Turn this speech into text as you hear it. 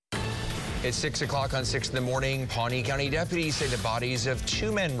It's 6 o'clock on 6 in the morning. Pawnee County deputies say the bodies of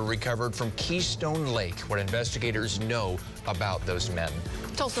 2 men were recovered from Keystone Lake. What investigators know about those men.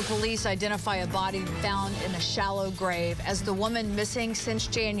 Tulsa police identify a body found in a shallow grave as the woman missing since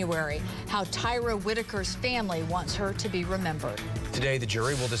January. How Tyra Whitaker's family wants her to be remembered. Today, the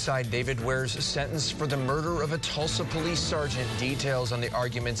jury will decide David Ware's sentence for the murder of a Tulsa police sergeant. Details on the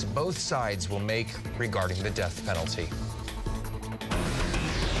arguments both sides will make regarding the death penalty.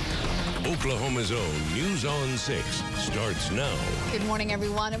 Oklahoma's own News on 6 starts now. Good morning,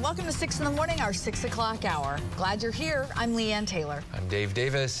 everyone, and welcome to 6 in the morning, our 6 o'clock hour. Glad you're here. I'm Leanne Taylor. I'm Dave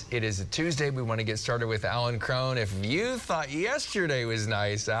Davis. It is a Tuesday. We want to get started with Alan Crone. If you thought yesterday was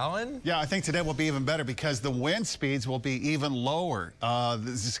nice, Alan. Yeah, I think today will be even better because the wind speeds will be even lower.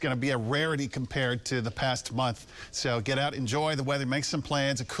 This is going to be a rarity compared to the past month. So get out, enjoy the weather, make some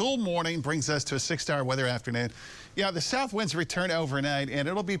plans. A cool morning brings us to a 6-star weather afternoon. Yeah, the south winds return overnight, and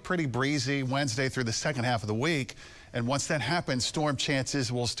it'll be pretty breezy Wednesday through the second half of the week. And once that happens, storm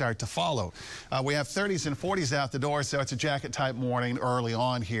chances will start to follow. We have 30s and 40s out the door, so it's a jacket-type morning early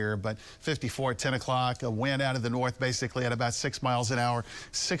on here. But 54 at 10 o'clock, a wind out of the north basically at about 6 miles an hour.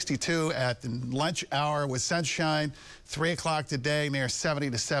 62 at the lunch hour with sunshine. 3 o'clock today, near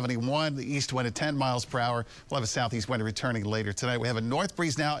 70 to 71. The east wind at 10 miles per hour. We'll have a southeast wind returning later tonight. We have a north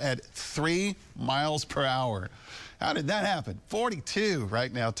breeze now at 3 miles per hour. How did that happen? 42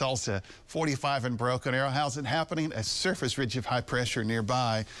 right now, Tulsa. 45 in Broken Arrow. How's it happening? A surface ridge of high pressure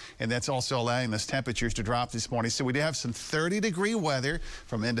nearby, and that's also allowing those temperatures to drop this morning. So we do have some 30-degree weather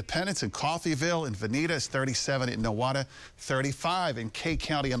from Independence and Coffeyville and Veneta. It's 37 in Nowata, 35 in Kay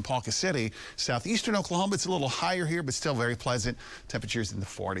County and Ponca City. Southeastern Oklahoma, it's a little higher here, but still very pleasant. Temperatures in the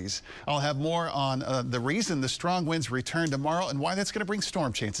 40s. I'll have more on the reason the strong winds return tomorrow and why that's going to bring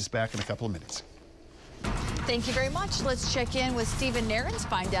storm chances back in a couple of minutes. Thank you very much. Let's check in with Stephen Narins,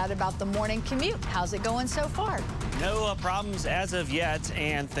 find out about the morning commute. How's it going so far? No problems as of yet,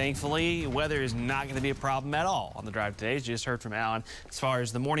 and thankfully, weather is not going to be a problem at all on the drive today. As you just heard from Alan, as far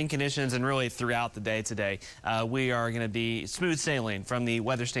as the morning conditions and really throughout the day today, we are going to be smooth sailing from the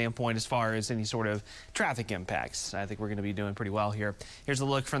weather standpoint as far as any sort of traffic impacts. I think we're going to be doing pretty well here. Here's a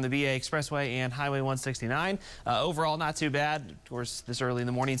look from the BA Expressway and Highway 169. Overall, not too bad. Of course, this early in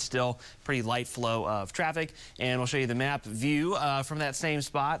the morning, still pretty light flow of traffic. And we'll show you the map view from that same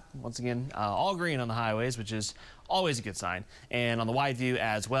spot. Once again, all green on the highways, which is always a good sign. And on the wide view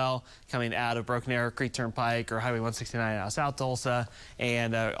as well, coming out of Broken Arrow, Creek Turnpike, or Highway 169 out of South Tulsa,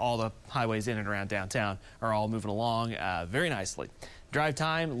 and all the highways in and around downtown are all moving along very nicely. Drive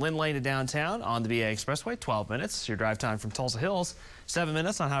time, Lynn Lane to downtown on the BA Expressway, 12 minutes. Your drive time from Tulsa Hills, 7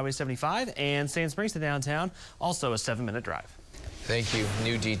 minutes on Highway 75, and Sand Springs to downtown, also a 7-minute drive. Thank you.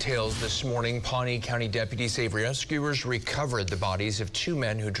 New details this morning. Pawnee County deputies say rescuers recovered the bodies of 2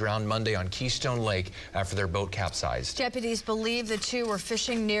 men who drowned Monday on Keystone Lake after their boat capsized. Deputies believe the 2 were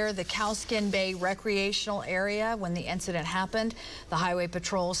fishing near the Cowskin Bay recreational area when the incident happened. The Highway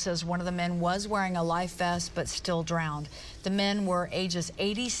Patrol says one of the men was wearing a life vest but still drowned. The men were ages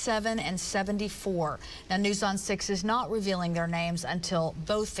 87 and 74. Now, News on 6 is not revealing their names until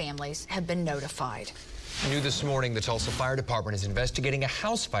both families have been notified. New this morning, the Tulsa Fire Department is investigating a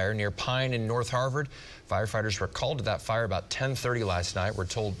house fire near Pine in North Harvard. Firefighters were called to that fire about 10:30 last night. We're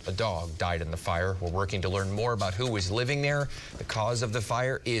told a dog died in the fire. We're working to learn more about who was living there. The cause of the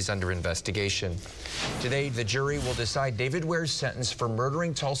fire is under investigation. Today, the jury will decide David Ware's sentence for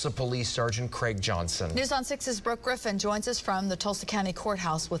murdering Tulsa Police Sergeant Craig Johnson. News on 6's Brooke Griffin joins us from the Tulsa County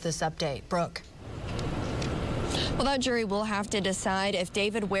Courthouse with this update. Brooke. Well, that jury will have to decide if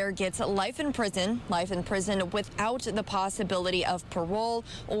David Ware gets life in prison without the possibility of parole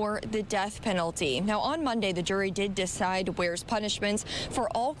or the death penalty. Now, on Monday, the jury did decide Ware's punishments for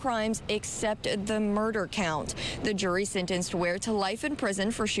all crimes except the murder count. The jury sentenced Ware to life in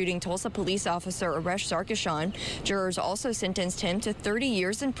prison for shooting Tulsa police officer Aresh Sarkishan. Jurors also sentenced him to 30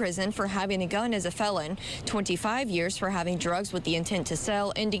 years in prison for having a gun as a felon, 25 years for having drugs with the intent to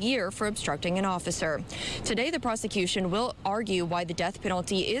sell, and a year for obstructing an officer. Today, the prosecution will argue why the death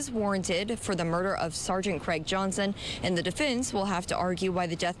penalty is warranted for the murder of Sergeant Craig Johnson, and the defense will have to argue why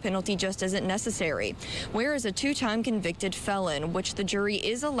the death penalty just isn't necessary. Ware is a 2-time convicted felon, which the jury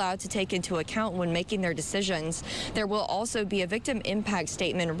is allowed to take into account when making their decisions. There will also be a victim impact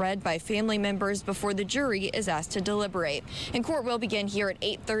statement read by family members before the jury is asked to deliberate. And court will begin here at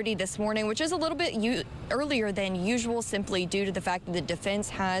 8:30 this morning, which is a little bit earlier than usual, simply due to the fact that the defense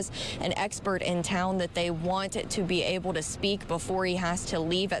has an expert in town that they want to be able to speak before he has to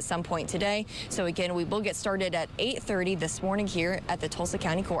leave at some point today. So again, we will get started at 8:30 this morning here at the Tulsa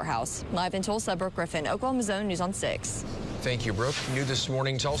County Courthouse. Live in Tulsa, Brooke Griffin, Oklahoma's own News on 6. Thank you, Brooke. New this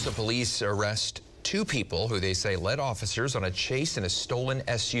morning, Tulsa police arrest 2 people who they say led officers on a chase in a stolen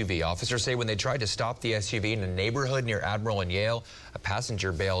SUV. Officers say when they tried to stop the SUV in a neighborhood near Admiral and Yale, a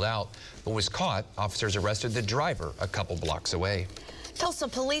passenger bailed out but was caught. Officers arrested the driver a couple blocks away. Tulsa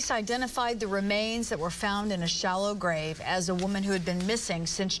police identified the remains that were found in a shallow grave as a woman who had been missing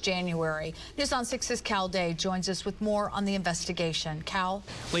since January. News on 6's Cal Day joins us with more on the investigation. Cal?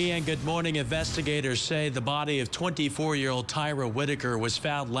 Leanne, good morning. Investigators say the body of 24-year-old Tyra Whitaker was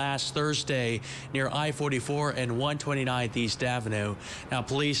found last Thursday near I-44 and 129th East Avenue. Now,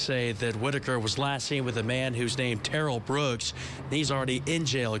 police say that Whitaker was last seen with a man who's named Terrell Brooks. He's already in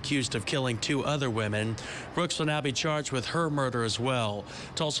jail accused of killing 2 other women. Brooks will now be charged with her murder as well.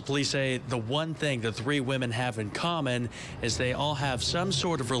 Tulsa police say the one thing the 3 women have in common is they all have some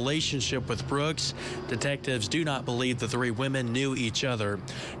sort of relationship with Brooks. Detectives do not believe the 3 women knew each other.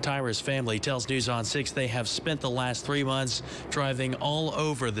 Tyra's family tells News on 6 they have spent the last 3 months driving all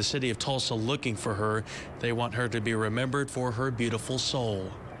over the city of Tulsa looking for her. They want her to be remembered for her beautiful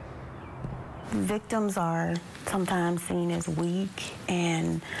soul. Victims are sometimes seen as weak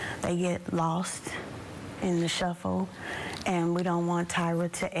and they get lost in the shuffle, and we don't want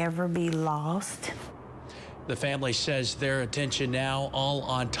Tyra to ever be lost. The family says their attention now all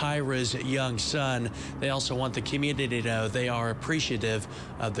on Tyra's young son. They also want the community to know they are appreciative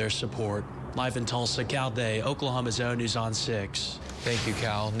of their support. Live in Tulsa, Cal Day, Oklahoma's own News on 6. Thank you,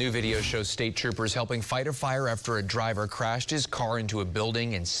 Cal. New video shows state troopers helping fight a fire after a driver crashed his car into a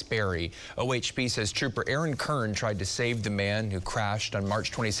building in Sperry. OHP says Trooper Aaron Kern tried to save the man who crashed on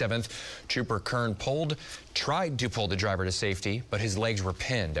March 27th. Trooper Kern tried to pull the driver to safety, but his legs were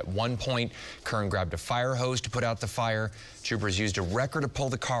pinned. At one point, Kern grabbed a fire hose to put out the fire. Troopers used a wrecker to pull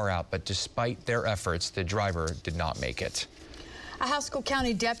the car out, but despite their efforts, the driver did not make it. A Haskell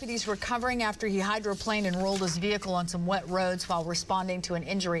County deputy's recovering after he hydroplaned and rolled his vehicle on some wet roads while responding to an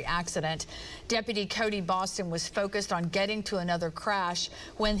injury accident. Deputy Cody Boston was focused on getting to another crash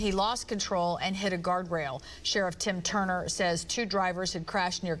when he lost control and hit a guardrail. Sheriff Tim Turner says 2 drivers had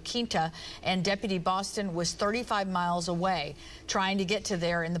crashed near Quinta, and Deputy Boston was 35 miles away, trying to get to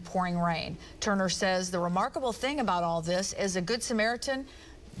there in the pouring rain. Turner says the remarkable thing about all this is a Good Samaritan.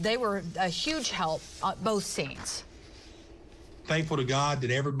 They were a huge help at both scenes. Thankful to God that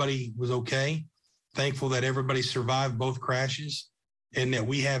everybody was okay. Thankful that everybody survived both crashes, and that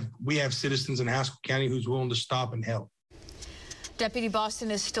we have citizens in Haskell County who's willing to stop and help. Deputy Boston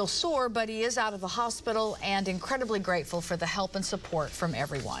is still sore, but he is out of the hospital and incredibly grateful for the help and support from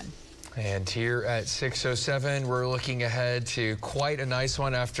everyone. And here at 6:07, we're looking ahead to quite a nice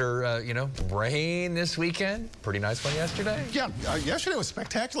one after, rain this weekend. Pretty nice one yesterday. Yeah, yesterday was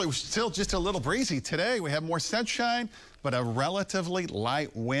spectacular. It was still just a little breezy. Today, we have more sunshine, but a relatively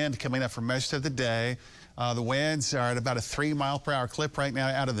light wind coming up for most of the day. The winds are at about a 3-mile-per-hour clip right now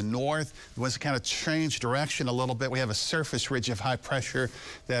out of the north. The winds kind of change direction a little bit. We have a surface ridge of high pressure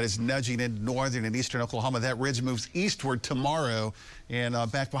that is nudging in northern and eastern Oklahoma. That ridge moves eastward tomorrow. And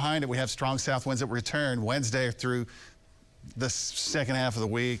back behind it, we have strong south winds that return Wednesday through the second half of the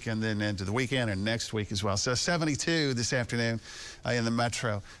week and then into the weekend and next week as well. So 72 this afternoon in the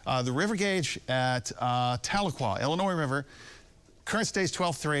metro. The river gauge at Tahlequah, Illinois River, current stage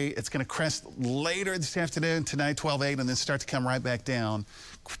 12.3. It's going to crest later this afternoon, tonight 12.8, and then start to come right back down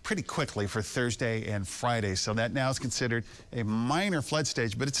pretty quickly for Thursday and Friday. So that now is considered a minor flood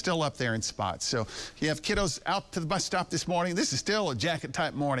stage, but it's still up there in spots. So you have kiddos out to the bus stop this morning. This is still a jacket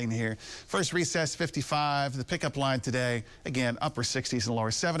type morning here. First recess 55. The pickup line today, again, upper 60s and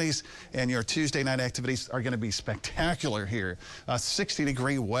lower 70s. And your Tuesday night activities are going to be spectacular here.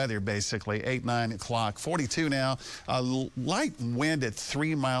 60-degree weather, basically, 8, 9 o'clock. 42 now. Light wind at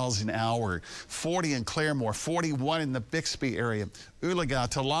 3 miles an hour. 40 in Claremore, 41 in the Bixby area. Oologah,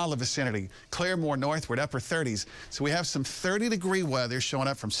 Talala vicinity, Claremore northward, upper 30s. So we have some 30-degree weather showing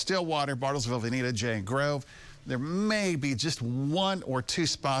up from Stillwater, Bartlesville, Veneta, Jay and Grove. There may be just 1 or 2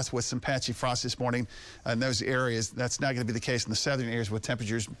 spots with some patchy frost this morning in those areas. That's not going to be the case in the southern areas with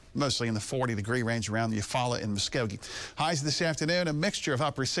temperatures mostly in the 40-degree range around Eufaula and Muskogee. Highs this afternoon, a mixture of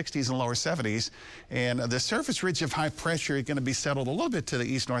upper 60s and lower 70s. And the surface ridge of high pressure is going to be settled a little bit to the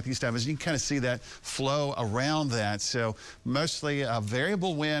east-northeast of us. You can kind of see that flow around that. So mostly a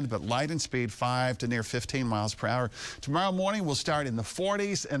variable wind, but light in speed, 5 to near 15 miles per hour. Tomorrow morning, we'll start in the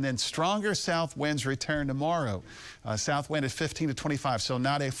 40s, and then stronger south winds return tomorrow. South wind at 15 to 25, so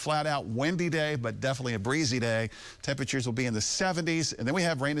not a flat-out windy day, but definitely a breezy day. Temperatures will be in the 70s, and then we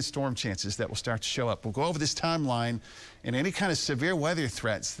have rain and storm chances that will start to show up. We'll go over this timeline and any kind of severe weather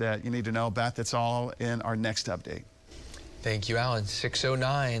threats that you need to know about. That's all in our next update. Thank you, Alan.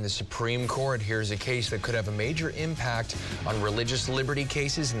 6:09, the Supreme Court hears a case that could have a major impact on religious liberty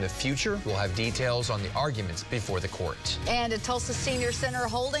cases in the future. We'll have details on the arguments before the court. And at Tulsa Senior Center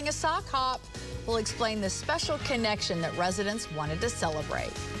holding a sock hop. We'll explain the special connection that residents wanted to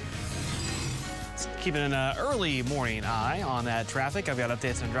celebrate. Keeping an early morning eye on that traffic. I've got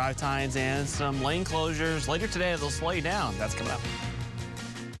updates on drive times and some lane closures. Later today, they'll slow you down. That's coming up.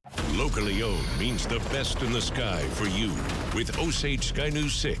 Locally owned means the best in the sky for you. With Osage Sky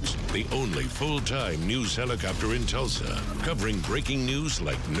News 6, the only full-time news helicopter in Tulsa, covering breaking news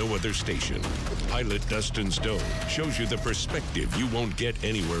like no other station. Pilot Dustin Stone shows you the perspective you won't get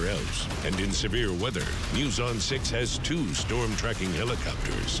anywhere else. And in severe weather, News on 6 has 2 storm tracking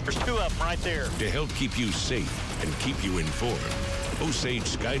helicopters. There's 2 of them right there. To help keep you safe and keep you informed. Osage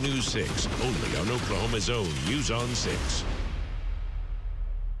Sky News 6, only on Oklahoma's own News on 6.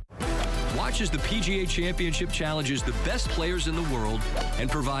 Watch as the PGA Championship challenges the best players in the world and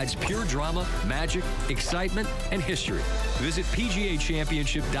provides pure drama, magic, excitement, and history. Visit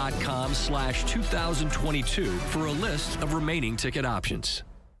PGAChampionship.com/2022 for a list of remaining ticket options.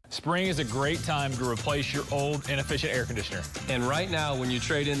 Spring is a great time to replace your old, inefficient air conditioner. And right now, when you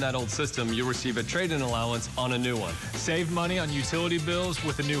trade in that old system, you'll receive a trade-in allowance on a new one. Save money on utility bills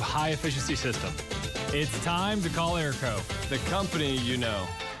with a new high-efficiency system. It's time to call Airco, the company you know.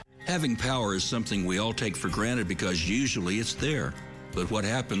 Having power is something we all take for granted because usually it's there. But what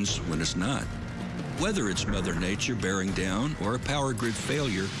happens when it's not? Whether it's Mother Nature bearing down or a power grid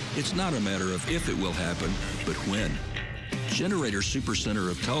failure, it's not a matter of if it will happen, but when. Generator Supercenter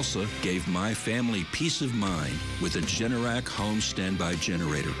of Tulsa gave my family peace of mind with a Generac home standby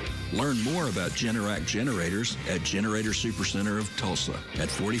generator. Learn more about Generac generators at Generator Supercenter of Tulsa at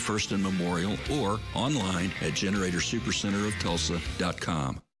 41st and Memorial or online at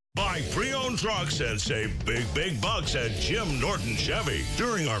GeneratorSupercenterofTulsa.com. Buy pre-owned trucks and save big bucks at Jim Norton Chevy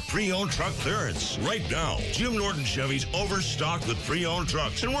during our pre-owned truck clearance. Right now, Jim Norton Chevy's overstocked with pre-owned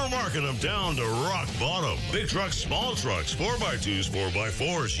trucks, and we're marking them down to rock bottom. Big trucks, small trucks, 4x2s,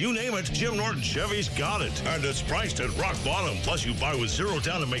 4x4s, you name it, Jim Norton Chevy's got it. And it's priced at rock bottom. Plus, you buy with 0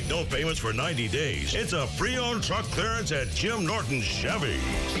 down and make no payments for 90 days. It's a pre-owned truck clearance at Jim Norton Chevy.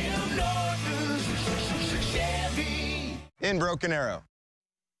 Jim Norton Chevy. In Broken Arrow.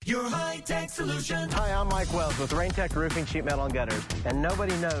 Your high-tech solution. Hi, I'm Mike Wells with Rain-Tech Roofing, Sheet Metal, and Gutters. And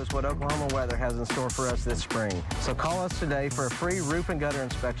nobody knows what Oklahoma weather has in store for us this spring. So call us today for a free roof and gutter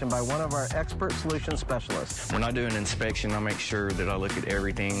inspection by one of our expert solution specialists. When I do an inspection, I make sure that I look at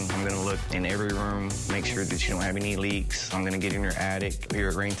everything. I'm going to look in every room, make sure that you don't have any leaks. I'm going to get in your attic. Here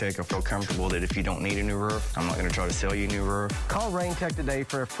at Rain-Tech, I feel comfortable that if you don't need a new roof, I'm not going to try to sell you a new roof. Call Rain-Tech today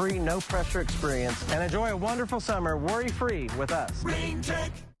for a free, no-pressure experience and enjoy a wonderful summer worry-free with us.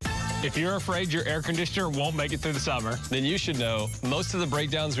 Rain-Tech. If you're afraid your air conditioner won't make it through the summer, then you should know most of the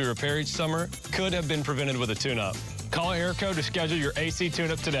breakdowns we repair each summer could have been prevented with a tune-up. call Airco to schedule your AC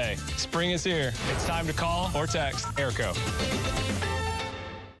tune-up today. Spring is here. It's time to call or text Airco.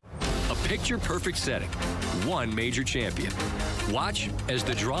 A picture-perfect setting, one major champion. Watch as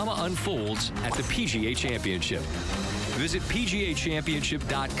the drama unfolds at the PGA Championship. Visit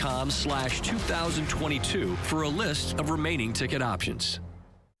PGAChampionship.com/2022 for a list of remaining ticket options.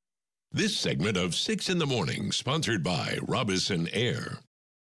 This segment of 6 in the Morning, sponsored by Robison Air.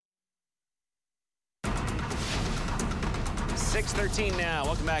 6:13 now.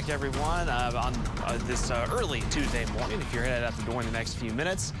 Welcome back, everyone, on this early Tuesday morning. If you're headed out the door in the next few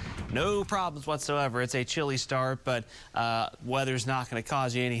minutes, no problems whatsoever. It's a chilly start, but weather's not going to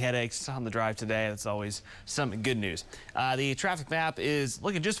cause you any headaches on the drive today. That's always some good news. The traffic map is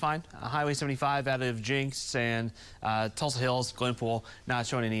looking just fine. Highway 75 out of Jinx and Tulsa Hills, Glenpool, not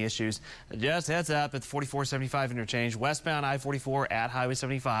showing any issues. Just heads up at the 4475 interchange. Westbound I-44 at Highway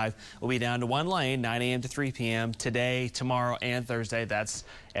 75 will be down to one lane, 9 a.m. to 3 p.m. today, tomorrow, and Thursday. That's,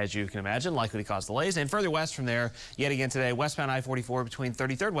 as you can imagine, likely to cause delays. And further west from there, yet again today, westbound I-44 between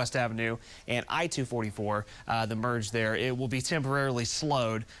 33rd West Avenue and I-244, the merge there, it will be temporarily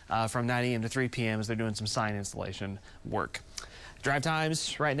slowed from 9 a.m. to 3 p.m. as they're doing some sign installation work. Drive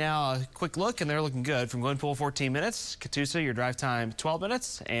times right now, a quick look, and they're looking good. From Glenpool, 14 minutes. Catoosa, your drive time, 12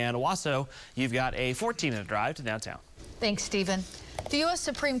 minutes. And Owasso, you've got a 14-minute drive to downtown. Thanks, Stephen. The U.S.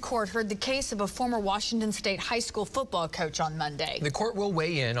 Supreme Court heard the case of a former Washington State high school football coach on Monday. The court will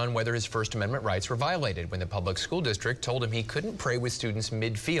weigh in on whether his First Amendment rights were violated when the public school district told him he couldn't pray with students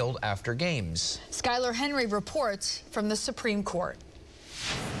midfield after games. Skylar Henry reports from the Supreme Court.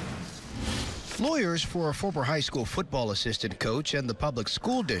 Lawyers for a former high school football assistant coach and the public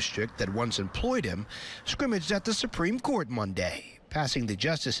school district that once employed him scrimmaged at the Supreme Court Monday. passing the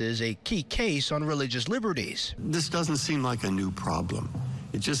justices a key case on religious liberties. This doesn't seem like a new problem.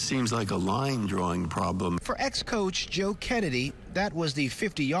 It just seems like a line-drawing problem. For ex-coach Joe Kennedy, that was the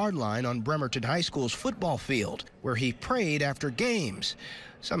 50-yard line on Bremerton High School's football field, where he prayed after games.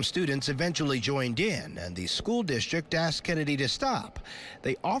 Some students eventually joined in, and the school district asked Kennedy to stop.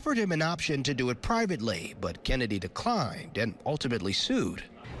 They offered him an option to do it privately, but Kennedy declined and ultimately sued.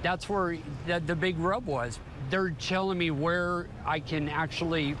 That's where the big rub was. They're telling me where I can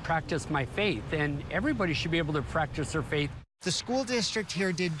actually practice my faith, and everybody should be able to practice their faith. The school district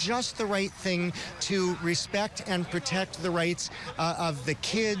here did just the right thing to respect and protect the rights of the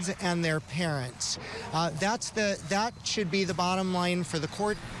kids and their parents. That should be the bottom line for the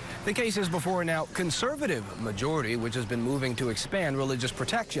court. The case is before a now conservative majority, which has been moving to expand religious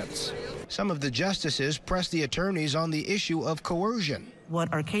protections. Some of the justices pressed the attorneys on the issue of coercion.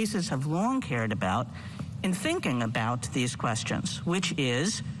 What our cases have long cared about in thinking about these questions, which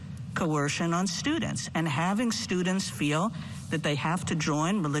is coercion on students and having students feel that they have to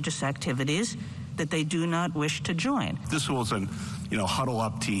join religious activities that they do not wish to join. This was an, huddle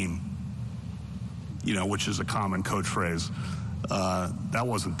up team, which is a common coach phrase. That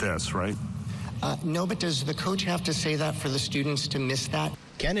wasn't this, right? No, but does the coach have to say that for the students to miss that?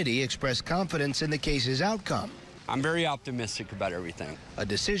 Kennedy expressed confidence in the case's outcome. I'm very optimistic about everything. A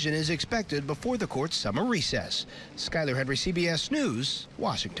decision is expected before the court's summer recess. Skyler Henry, CBS News,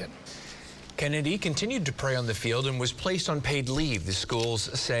 Washington. Kennedy continued to pray on the field and was placed on paid leave. The school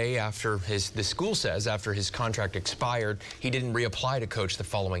says after his contract expired, he didn't reapply to coach the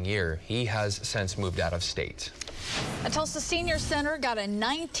following year. He has since moved out of state. A Tulsa Senior Center got a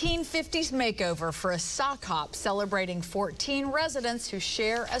 1950s makeover for a sock hop celebrating 14 residents who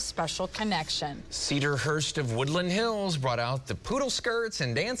share a special connection. Cedarhurst of Woodland Hills brought out the poodle skirts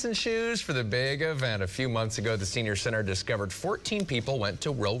and dancing shoes for the big event. A few months ago, the Senior Center discovered 14 people went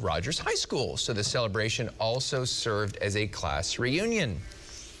to Will Rogers High School, so the celebration also served as a class reunion.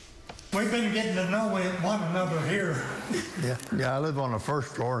 We've been getting to know one another here. Yeah, I live on the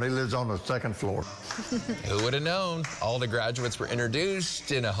first floor, and he lives on the second floor. Who would have known? All the graduates were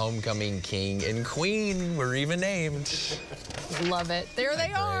introduced, and a homecoming king and queen were even named. Love it. There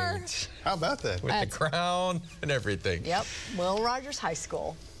they are. How about that? With the crown and everything. Yep, Will Rogers High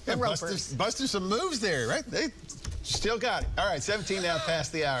School. The Ropers. Busted some moves there, right? They still got it. All right, 17 now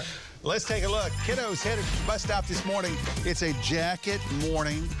past the hour. Let's take a look. Kiddos headed to the bus stop this morning. It's a jacket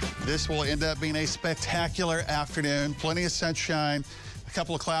morning. This will end up being a spectacular afternoon. Plenty of sunshine. A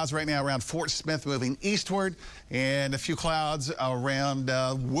couple of clouds right now around Fort Smith moving eastward, and a few clouds around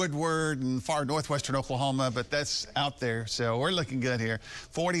Woodward and far northwestern Oklahoma, but that's out there, so we're looking good here.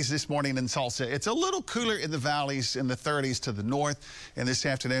 40s this morning in Tulsa. It's a little cooler in the valleys, in the 30s to the north, and this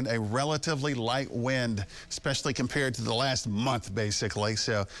afternoon a relatively light wind, especially compared to the last month, basically.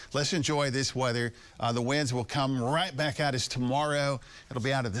 So let's enjoy this weather. The winds will come right back at us tomorrow. It'll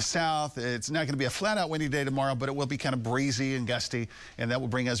be out of the south. It's not going to be a flat-out windy day tomorrow, but it will be kind of breezy and gusty, and that will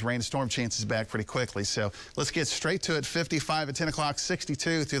bring us rain and storm chances back pretty quickly. So let's get straight to it. 55 at 10 o'clock,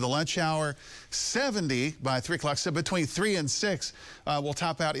 62 through the lunch hour, 70 by 3 o'clock. So between 3 and 6, we'll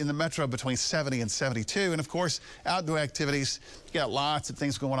top out in the metro between 70 and 72. And, of course, outdoor activities. You got lots of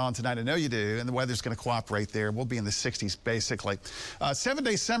things going on tonight. I know you do, and the weather's going to cooperate there. We'll be in the 60s, basically.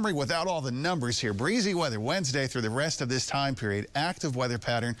 7-day summary without all the numbers here. Breezy weather Wednesday through the rest of this time period. Active weather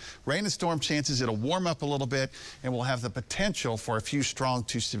pattern. Rain and storm chances. It'll warm up a little bit, and we'll have the potential for a few strong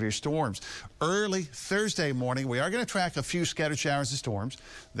to severe storms. Early Thursday morning, we are going to track a few scattered showers and storms.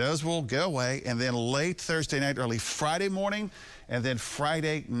 Those will go away, and then late Thursday night, early Friday morning, and then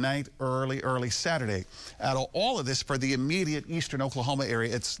Friday night, early Saturday. Out of all of this for the immediate eastern Oklahoma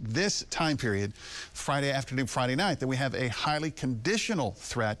area, it's this time period, Friday afternoon, Friday night, that we have a highly conditional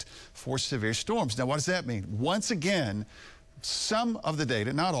threat for severe storms. Now, what does that mean? Once again, some of the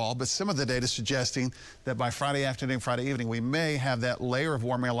data, not all, but some of the data suggesting that by Friday afternoon, Friday evening, we may have that layer of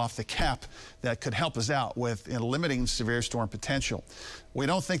warm air off the cap that could help us out with limiting severe storm potential. We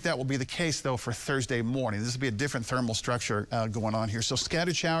don't think that will be the case, though, for Thursday morning. This will be a different thermal structure going on here. So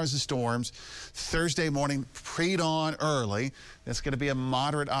scattered showers and storms. Thursday morning, pre-dawn early. That's going to be a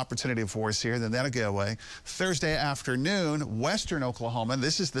moderate opportunity for us here. Then that'll go away. Thursday afternoon, western Oklahoma.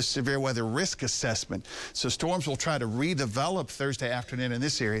 This is the severe weather risk assessment. So storms will try to redevelop develop Thursday afternoon in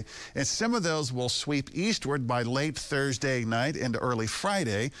this area, and some of those will sweep eastward by late Thursday night into early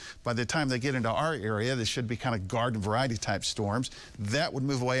Friday. By the time they get into our area, they should be kind of garden variety type storms. That would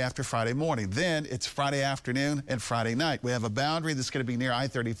move away after Friday morning. Then it's Friday afternoon and Friday night. We have a boundary that's going to be near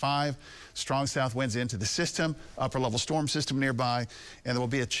I-35, strong south winds into the system, upper level storm system nearby, and there will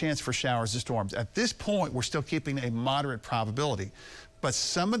be a chance for showers and storms. At this point, we're still keeping a moderate probability. But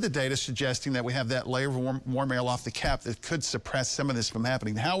some of the data suggesting that we have that layer of warm air off the cap that could suppress some of this from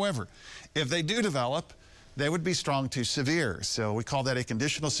happening. However, if they do develop, they would be strong to severe. So we call that a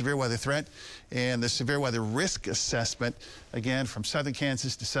conditional severe weather threat. And the severe weather risk assessment, again, from southern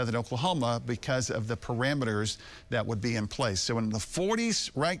Kansas to southern Oklahoma, because of the parameters that would be in place. So in the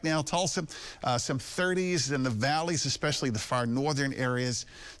 40s right now, Tulsa, some 30s in the valleys, especially the far northern areas.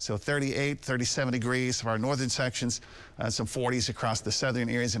 So 38, 37 degrees of our northern sections, some 40s across the southern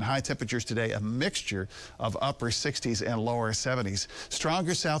areas, and high temperatures today, a mixture of upper 60s and lower 70s.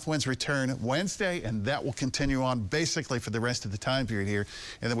 Stronger south winds return Wednesday, and that will continue on basically for the rest of the time period here.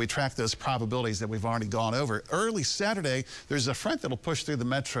 And then we track those probabilities that we've already gone over. Early Saturday, there's a front that'll push through the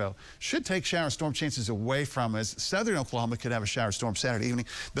metro. Should take shower storm chances away from us. Southern Oklahoma could have a shower storm Saturday evening.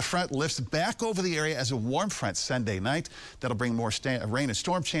 The front lifts back over the area as a warm front Sunday night. That'll bring more rain and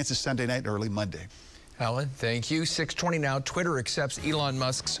storm chances Sunday night and early Monday. Alan, thank you. 6:20 now. Twitter accepts Elon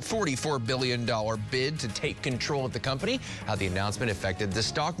Musk's $44 billion bid to take control of the company, how the announcement affected the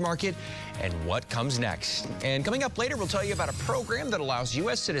stock market, and what comes next. And coming up later, we'll tell you about a program that allows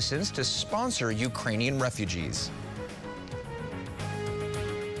U.S. citizens to sponsor Ukrainian refugees.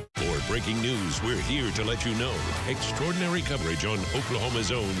 For breaking news, we're here to let you know. Extraordinary coverage on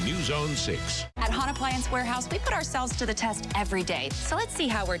Oklahoma's own News on 6. At Hahn Appliance Warehouse, we put ourselves to the test every day. So let's see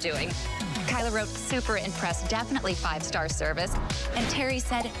how we're doing. Kyla wrote, super impressed, definitely 5-star service. And Terry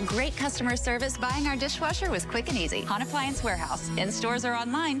said, great customer service. Buying our dishwasher was quick and easy. Hahn Appliance Warehouse, in stores or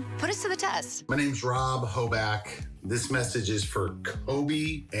online. Put us to the test. My name's Rob Hoback. This message is for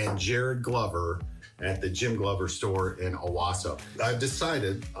Kobe and Jared Glover at the Jim Glover store in Owasso. I've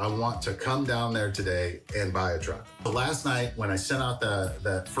decided I want to come down there today and buy a truck. Last night when I sent out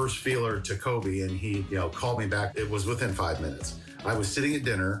the first feeler to Kobe and he called me back, it was within 5 minutes. I was sitting at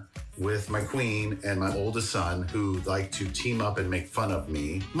dinner with my queen and my oldest son, who like to team up and make fun of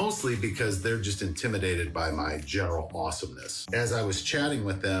me, mostly because they're just intimidated by my general awesomeness. As I was chatting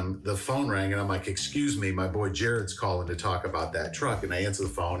with them, the phone rang and I'm like, excuse me, my boy Jared's calling to talk about that truck. And I answer the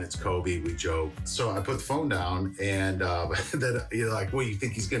phone, it's Kobe, we joke. So I put the phone down and then you're like, well, you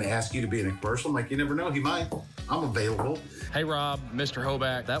think he's gonna ask you to be in a commercial? I'm like, you never know, he might. I'm available. Hey Rob, Mr.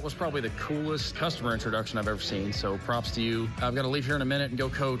 Hoback, that was probably the coolest customer introduction I've ever seen, so props to you. I've got to leave here in a minute and go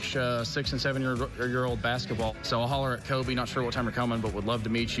coach 6- and 7-year-old basketball. So I'll holler at Kobe, not sure what time you're coming, but would love to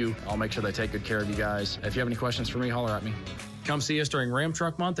meet you. I'll make sure they take good care of you guys. If you have any questions for me, holler at me. Come see us during Ram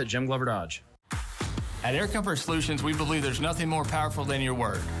Truck Month at Jim Glover Dodge. At Air Comfort Solutions, we believe there's nothing more powerful than your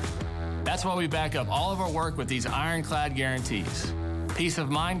word. That's why we back up all of our work with these ironclad guarantees. Peace of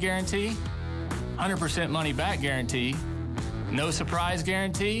mind guarantee, 100% money back guarantee, no surprise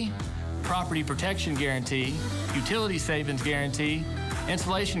guarantee, property protection guarantee, utility savings guarantee,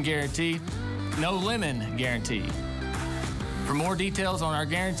 installation guarantee, no lemon guarantee. For more details on our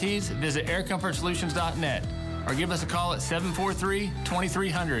guarantees, visit aircomfortsolutions.net or give us a call at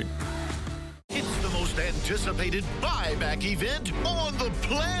 743-2300. It's the most anticipated buyback event on the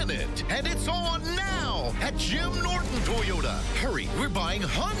planet, and it's on now at Jim Norton Toyota. Hurry, we're buying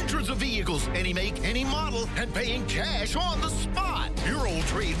hundreds of vehicles, any make, any model, and paying cash on the spot. Your old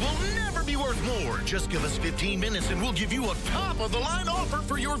trade will never be worth more. Just give us 15 minutes and we'll give you a top-of-the-line offer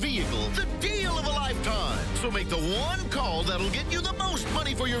for your vehicle. The deal of a lifetime. So make the one call that'll get you the most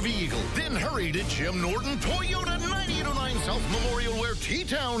money for your vehicle. Then hurry to Jim Norton Toyota, 9809 South Memorial, where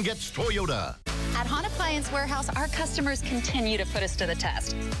T-Town gets Toyota. At Hahn Appliance Warehouse, our customers continue to put us to the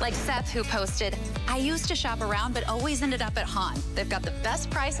test. Like Seth, who posted, I used to shop around, but always ended up at Hahn. They've got the best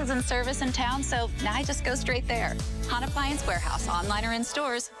prices and service in town, so now I just go straight there. Hahn Appliance Warehouse, online or in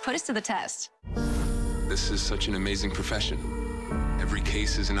stores, put us to the test. This is such an amazing profession. Every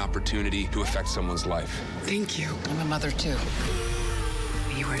case is an opportunity to affect someone's life. Thank you. I'm a mother, too.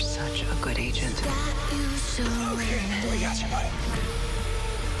 You are such a good agent. Okay, we got you, buddy.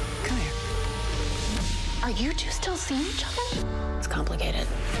 Come here. Are you two still seeing each other? It's complicated.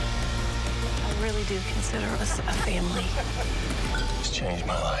 I really do consider us a family. It's changed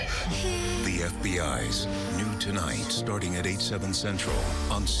my life. The FBI's new tonight, starting at 8/7 Central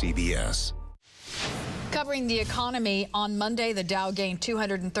on CBS. Covering the economy, on Monday, the Dow gained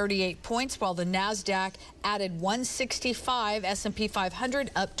 238 points, while the NASDAQ added 165, S&P 500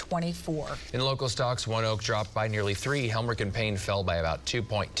 up 24. In local stocks, ONEOK dropped by nearly 3. Helmerich & Payne fell by about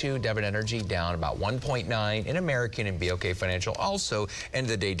 2.2. Devon Energy down about 1.9. In American and BOK Financial also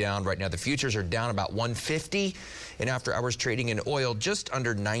ended the day down. Right now, the futures are down about 150. And after hours trading in oil, just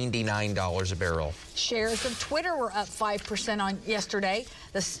under $99 a barrel. Shares of Twitter were up 5% on yesterday.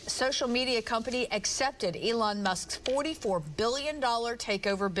 The social media company accepted Elon Musk's $44 billion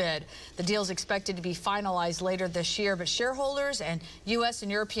takeover bid. The deal is expected to be finalized later this year, but shareholders and U.S.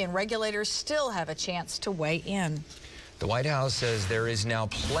 and European regulators still have a chance to weigh in. The White House says there is now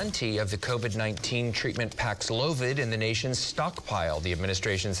plenty of the COVID-19 treatment Paxlovid in the nation's stockpile. The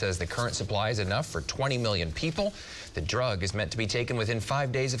administration says the current supply is enough for 20 million people. The drug is meant to be taken within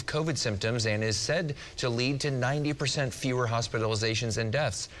 5 days of COVID symptoms and is said to lead to 90% fewer hospitalizations and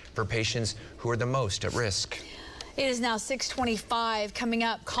deaths for patients who are the most at risk. It is now 6:25. Coming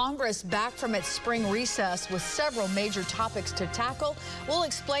up, Congress back from its spring recess with several major topics to tackle. We'll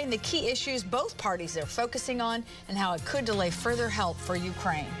explain the key issues both parties are focusing on and how it could delay further help for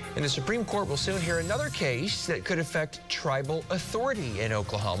Ukraine. And the Supreme Court will soon hear another case that could affect tribal authority in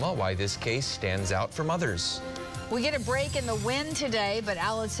Oklahoma, why this case stands out from others. We get a break in the wind today, but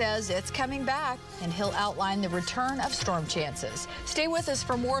Alan says it's coming back, and he'll outline the return of storm chances. Stay with us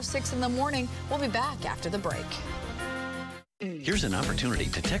for more of 6 in the morning. We'll be back after the break. Here's an opportunity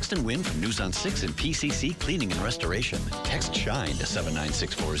to text and win from News on 6 and PCC Cleaning and Restoration. Text SHINE to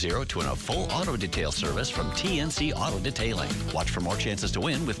 79640 to win a full auto detail service from TNC Auto Detailing. Watch for more chances to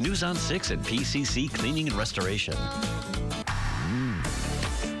win with News on 6 and PCC Cleaning and Restoration.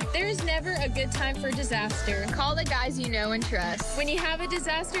 There's never a good time for disaster. Call the guys you know and trust. When you have a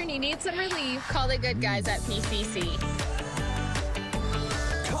disaster and you need some relief, call the good guys at PCC.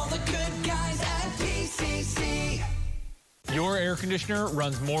 Call the good guys at PCC. Your air conditioner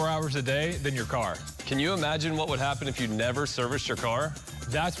runs more hours a day than your car. Can you imagine what would happen if you never serviced your car?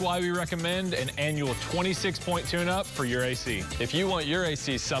 That's why we recommend an annual 26-point tune-up for your AC. If you want your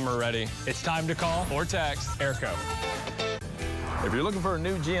AC summer ready, it's time to call or text AirCo. If you're looking for a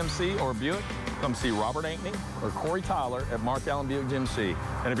new GMC or Buick, come see Robert Ankney or Corey Tyler at Mark Allen Buick GMC.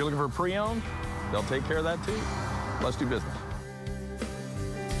 And if you're looking for a pre-owned, they'll take care of that too. Let's do business.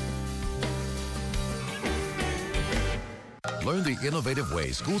 Learn the innovative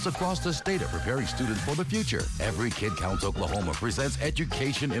ways schools across the state are preparing students for the future. Every Kid Counts Oklahoma presents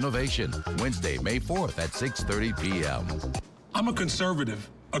Education Innovation, Wednesday, May 4th at 6:30 p.m. I'm a conservative,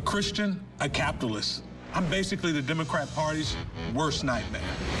 a Christian, a capitalist. I'm basically the Democrat Party's worst nightmare.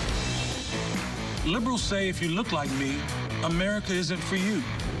 Liberals say if you look like me, America isn't for you.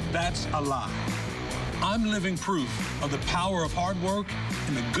 That's a lie. I'm living proof of the power of hard work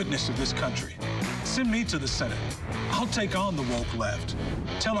and the goodness of this country. Send me to the Senate. I'll take on the woke left,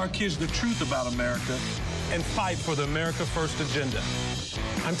 tell our kids the truth about America, and fight for the America First agenda.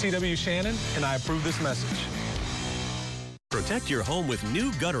 I'm T.W. Shannon, and I approve this message. Protect your home with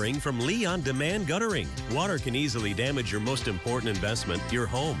new guttering from Lee On Demand Guttering. Water can easily damage your most important investment, your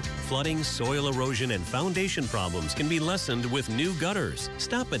home. Flooding, soil erosion, and foundation problems can be lessened with new gutters.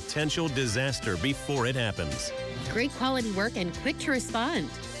 Stop potential disaster before it happens. Great quality work and quick to respond.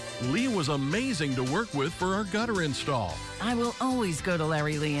 Lee was amazing to work with for our gutter install. I will always go to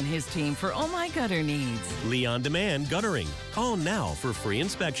Larry Lee and his team for all my gutter needs. Lee On Demand Guttering. Call now for free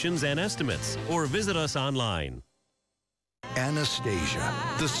inspections and estimates, or visit us online. Anastasia,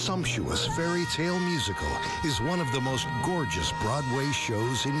 the sumptuous fairy tale musical, is one of the most gorgeous Broadway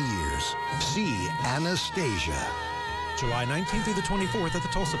shows in years. See Anastasia. July 19th through the 24th at the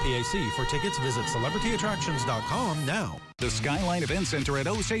Tulsa PAC. For tickets, visit celebrityattractions.com now. The Skyline Event Center at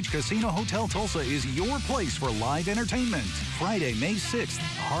Osage Casino Hotel Tulsa is your place for live entertainment. Friday, May 6th,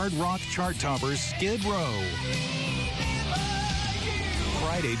 Hard Rock chart toppers Skid Row.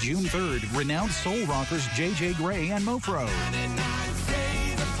 Friday, June 3rd, renowned soul rockers J.J. Grey and Mofro.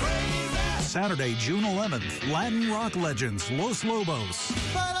 Saturday, June 11th, Latin rock legends Los Lobos.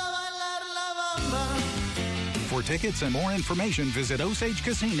 For tickets and more information, visit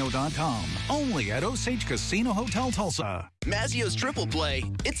OsageCasino.com. Only at Osage Casino Hotel Tulsa. Mazzio's Triple Play.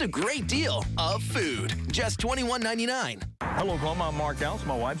 It's a great deal of food. Just $21.99. Hello, Oklahoma. I'm Mark Allen.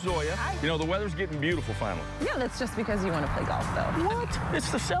 My wife, Zoya. Hi. You know, the weather's getting beautiful finally. Yeah, that's just because you want to play golf, though. What?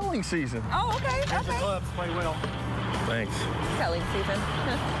 It's the selling season. Oh, okay. Here's the clubs. Play well. Thanks. Selling season.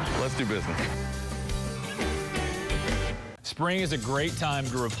 Let's do business. Spring is a great time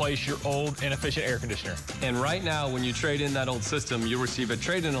to replace your old, inefficient air conditioner. And right now, when you trade in that old system, you'll receive a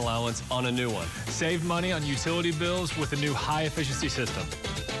trade-in allowance on a new one. Save money on utility bills with a new high-efficiency system.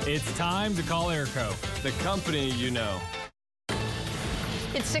 It's time to call Airco, the company you know.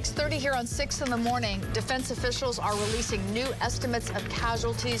 It's 6:30 here on 6 in the morning. Defense officials are releasing new estimates of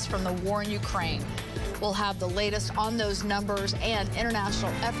casualties from the war in Ukraine. We'll have the latest on those numbers and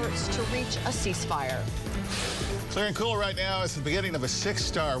international efforts to reach a ceasefire. Clear and cool right now. It's the beginning of a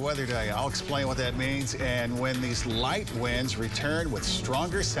 6-star weather day. I'll explain what that means and when these light winds return with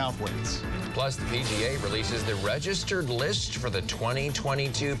stronger south winds. Plus, the PGA releases the registered list for the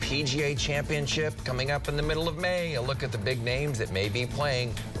 2022 PGA Championship coming up in the middle of May. A look at the big names that may be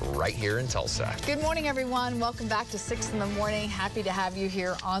playing right here in Tulsa. Good morning, everyone. Welcome back to 6 in the morning. Happy to have you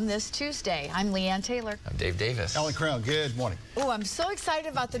here on this Tuesday. I'm Leanne Taylor. I'm Dave Davis. Ellen Crown, good morning. Oh, I'm so excited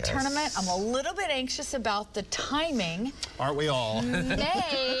about the tournament. I'm a little bit anxious about the timing. Aren't we all?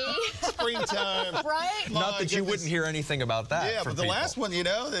 May. Springtime. Right? Not that you wouldn't hear anything about that. Yeah, but the last one, you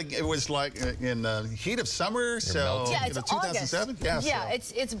know, it was like in the heat of summer, so yeah, it's 2007. August. Yeah,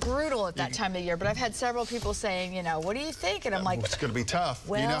 it's brutal at that time of year. But I've had several people saying, you know, what do you think? And I'm like, it's going to be tough.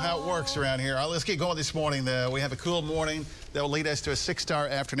 Well, you know how it works around here. All right, let's get going this morning. We have a cool morning that will lead us to a 6-star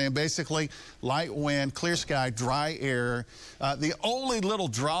afternoon. Basically, light wind, clear sky, dry air. The only little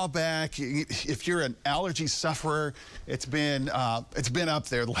drawback, if you're an allergy sufferer, it's been up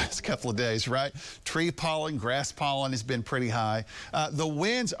there the last couple of days, right? Tree pollen, grass pollen has been pretty high. The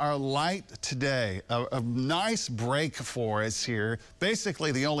winds are light today. A nice break for us here.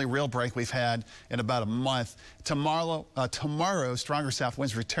 Basically, the only real break we've had in about a month. Tomorrow, stronger south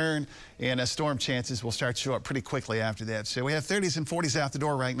winds return, and storm chances will start to show up pretty quickly after that. So we have 30s and 40s out the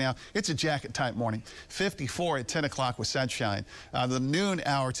door right now. It's a jacket-type morning. 54 at 10 o'clock with sunshine. The noon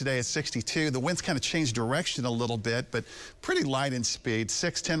hour today is 62. The winds kind of change direction a little bit, but pretty light in speed.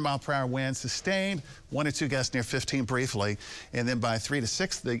 6-10-mile-per-hour winds sustained. 1 or 2 gusts near 15 briefly. And then by 3 to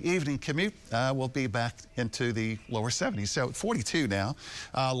 6, the evening commute will be back into the lower 70s. So 42 now.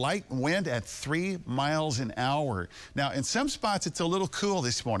 Light wind at 3 miles an hour. Now, in some spots, it's a little cool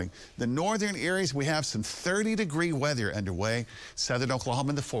this morning. The northern areas, we have some 30-degree weather underway. Southern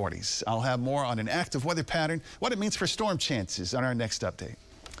Oklahoma in the 40s. I'll have more on an active weather pattern, what it means for storm chances on our next update.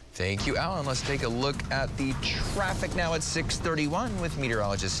 Thank you, Alan. Let's take a look at the traffic now at 6:31 with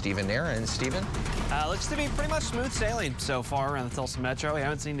meteorologist Stephen Aaron. Stephen? Looks to be pretty much smooth sailing so far around the Tulsa Metro. We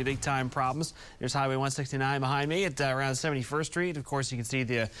haven't seen any big-time problems. There's Highway 169 behind me at around 71st Street. Of course, you can see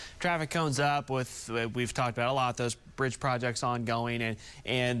the traffic cones up with, we've talked about a lot, those bridge projects ongoing.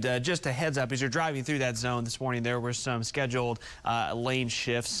 And just a heads up, as you're driving through that zone this morning, there were some scheduled lane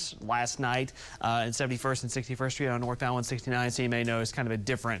shifts last night in 71st and 61st Street on northbound 169. So you may notice kind of a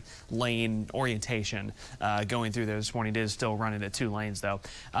different lane orientation going through there this morning. It is still running at 2 lanes, though.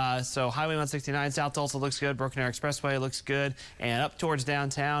 So Highway 169 South Tulsa looks good. Broken Arrow Expressway looks good. And up towards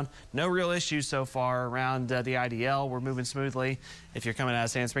downtown, no real issues so far around the IDL. We're moving smoothly. If you're coming out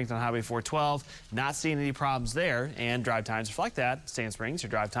of Sand Springs on Highway 412, not seeing any problems there. And drive times reflect that. Sand Springs, your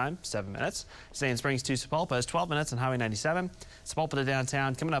drive time, 7 minutes. Sand Springs to Sapulpa is 12 minutes on Highway 97. Sapulpa to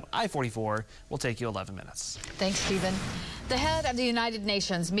downtown, coming up I-44, will take you 11 minutes. Thanks, Stephen. The head of the United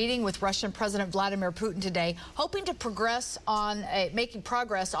Nations meeting with Russian President Vladimir Putin today, hoping to making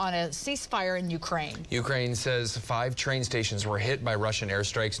progress on a ceasefire in Ukraine. Ukraine says 5 train stations were hit by Russian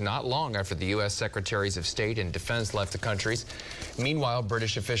airstrikes not long after the U.S. Secretaries of State and Defense left the countries. Meanwhile,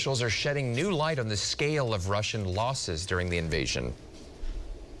 British officials are shedding new light on the scale of Russian losses during the invasion.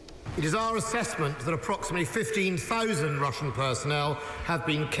 It is our assessment that approximately 15,000 Russian personnel have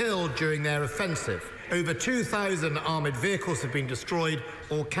been killed during their offensive. Over 2,000 armoured vehicles have been destroyed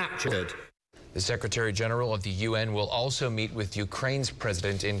or captured. The Secretary General of the UN will also meet with Ukraine's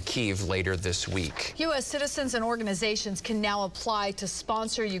president in Kyiv later this week. U.S. citizens and organizations can now apply to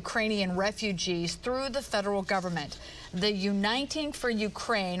sponsor Ukrainian refugees through the federal government. The Uniting for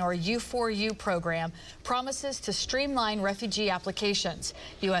Ukraine, or U4U program, promises to streamline refugee applications.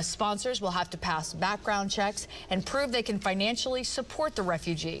 U.S. sponsors will have to pass background checks and prove they can financially support the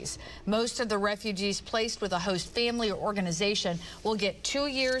refugees. Most of the refugees placed with a host family or organization will get 2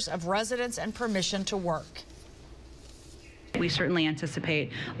 years of residence and permission to work. We certainly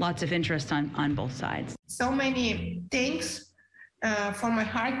anticipate lots of interest on both sides. So many thanks from my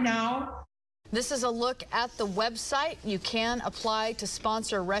heart now. This is a look at the website. You can apply to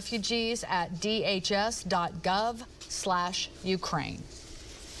sponsor refugees at dhs.gov/Ukraine.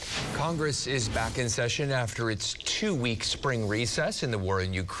 Congress is back in session after its 2-week spring recess, and the war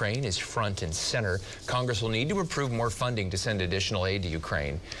in Ukraine is front and center. Congress will need to approve more funding to send additional aid to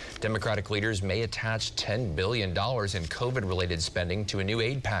Ukraine. Democratic leaders may attach $10 billion in COVID-related spending to a new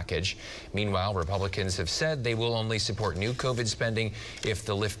aid package. Meanwhile, Republicans have said they will only support new COVID spending if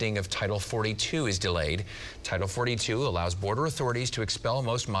the lifting of Title 42 is delayed. Title 42 allows border authorities to expel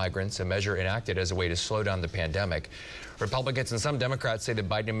most migrants, a measure enacted as a way to slow down the pandemic. Republicans and some Democrats say the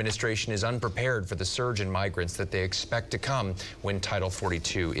Biden administration is unprepared for the surge in migrants that they expect to come when Title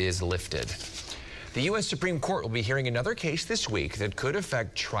 42 is lifted. The U.S. Supreme Court will be hearing another case this week that could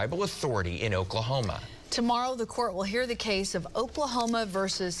affect tribal authority in Oklahoma. Tomorrow, the court will hear the case of Oklahoma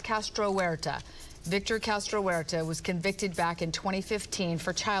versus Castro Huerta. Victor Castro Huerta was convicted back in 2015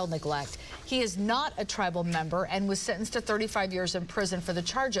 for child neglect. He is not a tribal member and was sentenced to 35 years in prison for the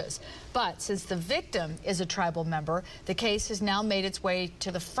charges. But since the victim is a tribal member, the case has now made its way to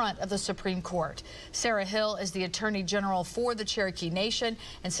the front of the Supreme Court. Sarah Hill is the Attorney General for the Cherokee Nation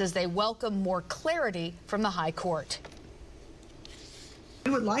and says they welcome more clarity from the High Court.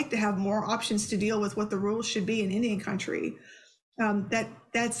 We would like to have more options to deal with what the rules should be in Indian country.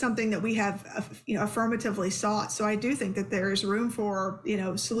 That's something that we have, affirmatively sought. So I do think that there is room for,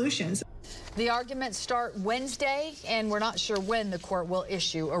 solutions. The arguments start Wednesday, and we're not sure when the court will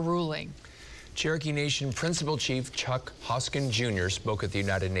issue a ruling. Cherokee Nation Principal Chief Chuck Hoskin Jr. spoke at the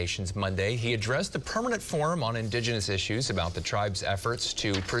United Nations Monday. He addressed the Permanent Forum on Indigenous Issues about the tribe's efforts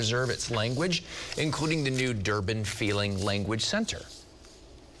to preserve its language, including the new Durban Feeling Language Center.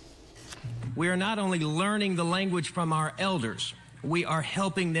 We are not only learning the language from our elders, we are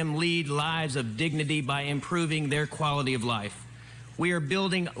helping them lead lives of dignity by improving their quality of life. We are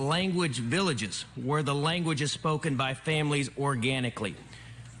building language villages where the language is spoken by families organically.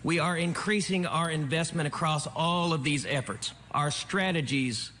 We are increasing our investment across all of these efforts. Our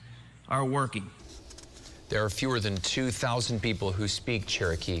strategies are working. There are fewer than 2,000 people who speak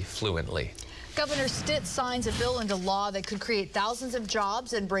Cherokee fluently. Governor Stitt signs a bill into law that could create thousands of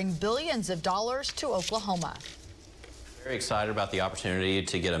jobs and bring billions of dollars to Oklahoma. Very excited about the opportunity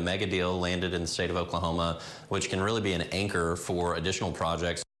to get a mega deal landed in the state of Oklahoma, which can really be an anchor for additional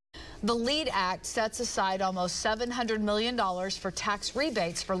projects. The LEAD Act sets aside almost $700 million for tax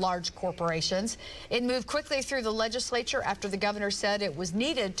rebates for large corporations. It moved quickly through the legislature after the governor said it was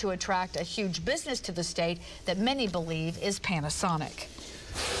needed to attract a huge business to the state that many believe is Panasonic.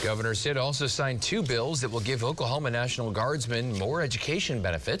 Governor Stitt also signed 2 bills that will give Oklahoma National Guardsmen more education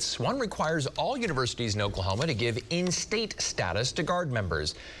benefits. One requires all universities in Oklahoma to give in-state status to Guard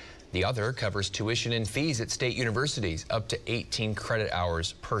members. The other covers tuition and fees at state universities, up to 18 credit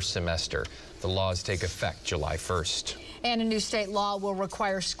hours per semester. The laws take effect July 1st. And a new state law will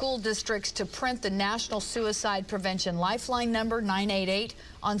require school districts to print the National Suicide Prevention Lifeline number 988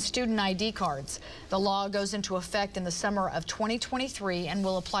 on student ID cards. The law goes into effect in the summer of 2023 and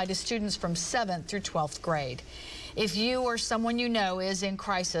will apply to students from 7th through 12th grade. If you or someone you know is in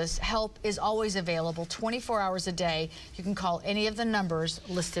crisis, help is always available 24 hours a day. You can call any of the numbers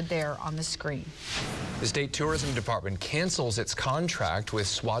listed there on the screen. The State Tourism Department cancels its contract with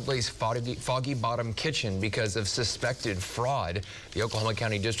Swadley's Foggy Bottom Kitchen because of suspected fraud. The Oklahoma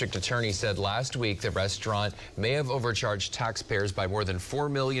County District Attorney said last week the restaurant may have overcharged taxpayers by more than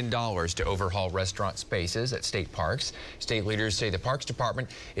 $4 million to overhaul restaurant spaces at state parks. State leaders say the Parks Department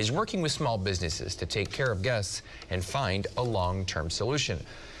is working with small businesses to take care of guests and find a long-term solution.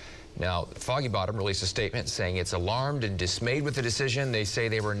 Now, Foggy Bottom released a statement saying it's alarmed and dismayed with the decision. They say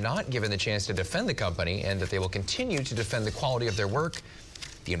they were not given the chance to defend the company and that they will continue to defend the quality of their work.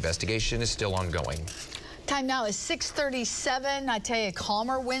 The investigation is still ongoing. Time now is 6:37. I tell you,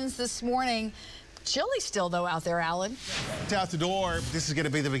 calmer winds this morning. Chilly still, though, out there, Alan. It's out the door. This is going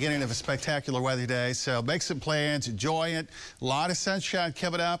to be the beginning of a spectacular weather day, so make some plans, enjoy it. A lot of sunshine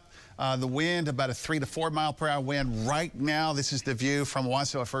coming up. The wind, about a 3 to 4 mile per hour wind. Right now, this is the view from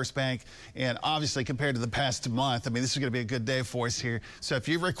Wausau First Bank. And obviously, compared to the past month, this is going to be a good day for us here. So if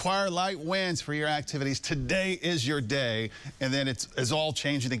you require light winds for your activities, today is your day. And then it's all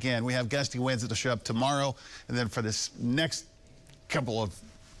changing again. We have gusty winds that will show up tomorrow. And then for this next couple of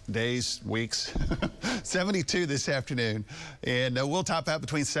days, weeks, 72 this afternoon, and we'll top out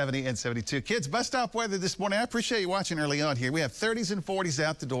between 70 and 72. Kids, bus stop weather this morning. I appreciate you watching early on here. We have 30s and 40s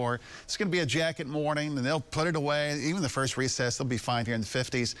out the door. It's going to be a jacket morning, and they'll put it away. Even the first recess, they'll be fine here in the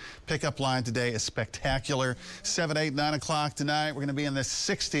 50s. Pickup line today is spectacular. 7, 8, 9 o'clock tonight. We're going to be in the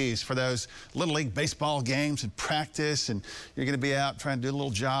 60s for those Little League baseball games and practice, and you're going to be out trying to do a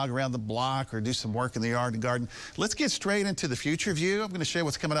little jog around the block or do some work in the yard and garden. Let's get straight into the future view. I'm going to show you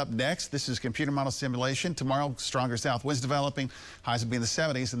what's coming up up next. This is computer model simulation. Tomorrow, stronger south winds developing. Highs will be in the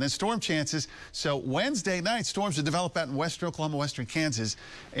 70s. And then storm chances. So Wednesday night, storms will develop out in western Oklahoma, western Kansas.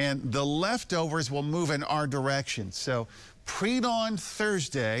 And the leftovers will move in our direction. So pre-dawn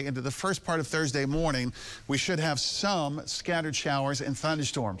Thursday into the first part of Thursday morning, we should have some scattered showers and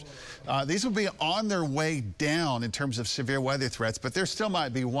thunderstorms. These will be on their way down in terms of severe weather threats, but there still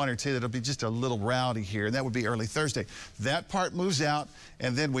might be one or two that'll be just a little rowdy here, and that would be early Thursday. That part moves out,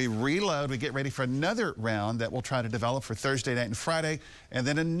 and then we reload. We get ready for another round that we'll try to develop for Thursday night and Friday, and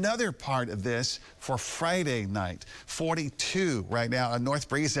then another part of this for Friday night. 42 right now, a north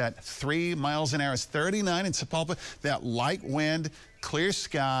breeze at 3 miles an hour. It's 39 in Sapulpa. That light wind, clear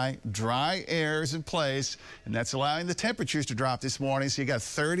sky, dry air is in place, and that's allowing the temperatures to drop this morning. So you got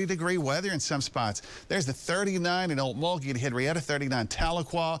 30-degree weather in some spots. There's the 39 in Old Mulgee and Henrietta, 39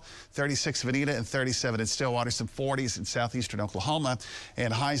 Tahlequah, 36 Veneta, and 37 in Stillwater. Some 40s in southeastern Oklahoma.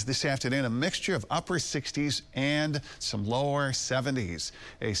 And highs this afternoon, a mixture of upper 60s and some lower 70s.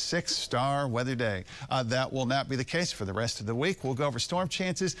 A 6-star weather day. That will not be the case for the rest of the week. We'll go over storm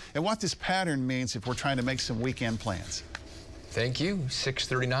chances and what this pattern means if we're trying to make some weekend plans. Thank you.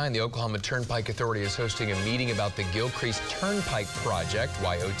 6:39, the Oklahoma Turnpike Authority is hosting a meeting about the Gilcrease Turnpike project,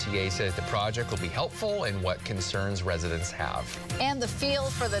 why OTA says the project will be helpful and what concerns residents have. And the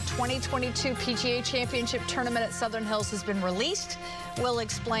field for the 2022 PGA Championship Tournament at Southern Hills has been released. We'll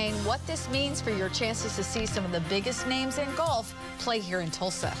explain what this means for your chances to see some of the biggest names in golf play here in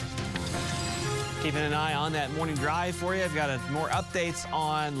Tulsa. Keeping an eye on that morning drive for you. I've got more updates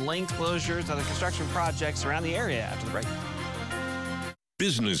on lane closures, other construction projects around the area after the break.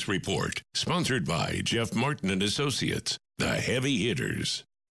 Business Report, sponsored by Jeff Martin and Associates, the heavy hitters.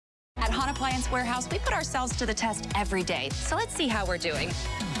 At Hahn Appliance Warehouse, we put ourselves to the test every day, so let's see how we're doing.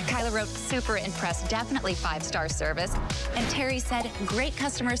 Kyla wrote, super impressed, definitely 5-star service. And Terry said, great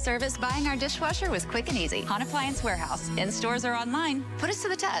customer service, buying our dishwasher was quick and easy. Hahn Appliance Warehouse, in stores or online, put us to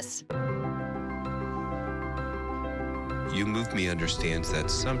the test. You Move Me understands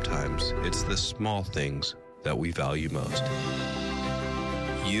that sometimes it's the small things that we value most.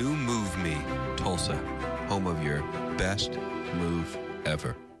 You Move Me, Tulsa, home of your best move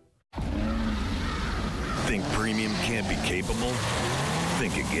ever. Think premium can't be capable?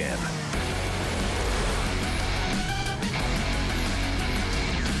 Think again.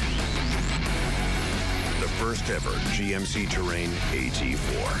 The first ever GMC Terrain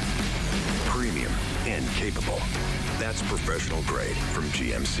AT4. Premium and capable. That's professional grade from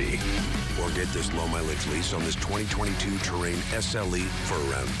GMC. Or get this low mileage lease on this 2022 Terrain SLE for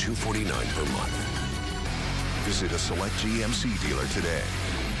around $249 per month. Visit a select GMC dealer today.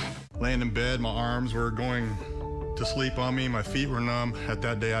 Laying in bed, my arms were going to sleep on me. My feet were numb. At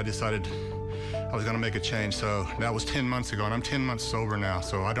that day, I decided I was going to make a change. So that was 10 months ago, and I'm 10 months sober now,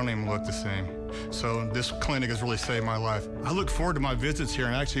 so I don't even look the same. So this clinic has really saved my life. I look forward to my visits here,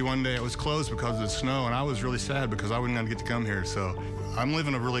 and actually one day it was closed because of the snow, and I was really sad because I wouldn't get to come here. So I'm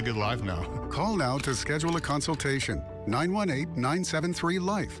living a really good life now. Call now to schedule a consultation.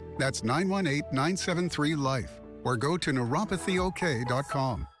 918-973-LIFE. That's 918-973-LIFE. Or go to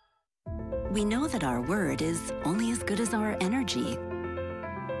neuropathyok.com. We know that our word is only as good as our energy.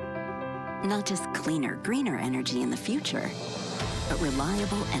 Not just cleaner, greener energy in the future, but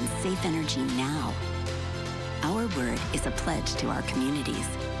reliable and safe energy now. Our word is a pledge to our communities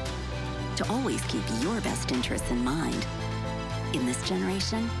to always keep your best interests in mind in this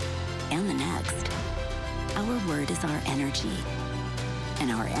generation and the next. Our word is our energy,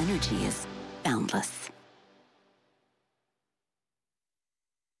 and our energy is boundless.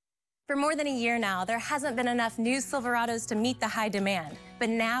 For more than a year now, there hasn't been enough new Silverados to meet the high demand. But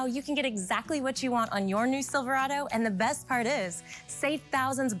now you can get exactly what you want on your new Silverado, and the best part is, save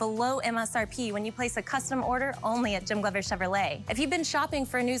thousands below MSRP when you place a custom order only at Jim Glover Chevrolet. If you've been shopping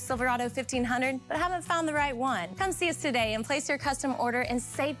for a new Silverado 1500 but haven't found the right one, come see us today and place your custom order and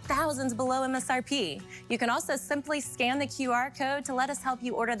save thousands below MSRP. You can also simply scan the QR code to let us help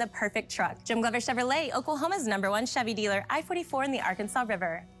you order the perfect truck. Jim Glover Chevrolet, Oklahoma's #1 Chevy dealer, I-44 in the Arkansas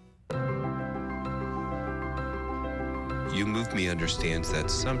River. You Move Me understands that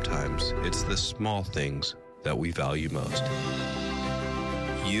sometimes it's the small things that we value most.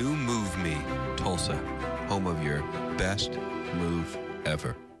 You Move Me, Tulsa, home of your best move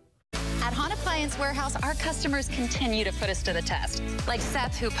ever. At Hahn Appliance Warehouse, our customers continue to put us to the test. Like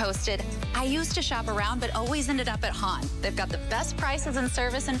Seth, who posted, I used to shop around, but always ended up at Hahn. They've got the best prices and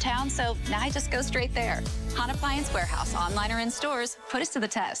service in town, so now I just go straight there. Hahn Appliance Warehouse, online or in stores, put us to the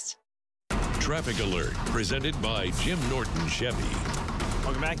test. Traffic Alert, presented by Jim Norton Chevy.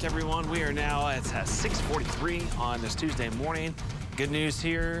 Welcome back, everyone. We are now at 6:43 on this Tuesday morning. Good news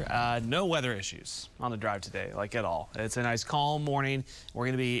here, no weather issues on the drive today, like at all. It's a nice calm morning. We're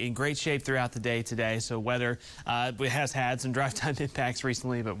going to be in great shape throughout the day today. So weather has had some drive time impacts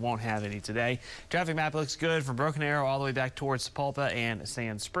recently, but won't have any today. Traffic map looks good from Broken Arrow all the way back towards Sapulpa and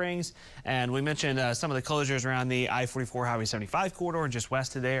Sand Springs. And we mentioned some of the closures around the I-44 Highway 75 corridor just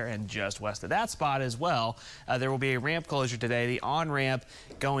west of there and just west of that spot as well. There will be a ramp closure today. The on-ramp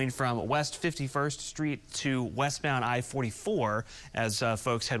going from West 51st Street to westbound I-44 as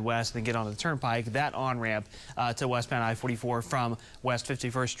folks head west and get on the turnpike. That on-ramp to westbound I-44 from West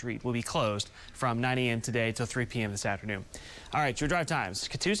 51st Street will be closed from 9 a.m. today till 3 p.m. this afternoon. All right, your drive times.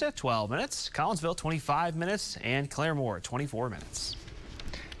 Catoosa, 12 minutes. Collinsville, 25 minutes. And Claremore, 24 minutes.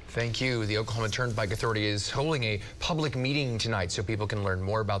 Thank you. The Oklahoma Turnpike Authority is holding a public meeting tonight so people can learn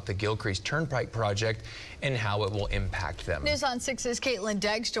more about the Gilcrease Turnpike project and how it will impact them. News on 6's Caitlin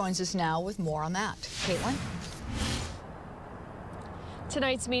Deggs joins us now with more on that. Caitlin?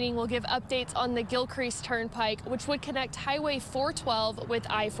 Tonight's meeting will give updates on the Gilcrease Turnpike, which would connect Highway 412 with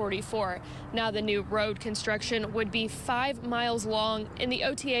I-44. Now the new road construction would be 5 miles long, and the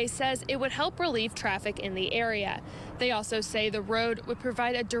OTA says it would help relieve traffic in the area. They also say the road would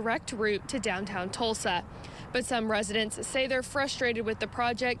provide a direct route to downtown Tulsa. But some residents say they're frustrated with the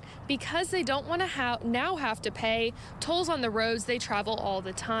project because they don't want to now have to pay tolls on the roads they travel all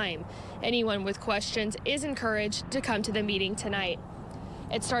the time. Anyone with questions is encouraged to come to the meeting tonight.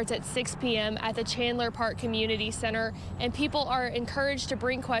 It starts at 6 p.m. at the Chandler Park Community Center, and people are encouraged to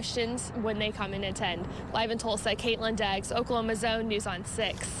bring questions when they come and attend. Live in Tulsa, Caitlin Deggs, Oklahoma Zone, News on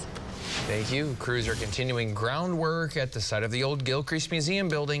 6. Thank you. Crews are continuing groundwork at the site of the old Gilcrease Museum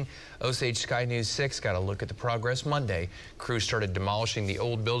building. Osage Sky News 6 got a look at the progress Monday. Crews started demolishing the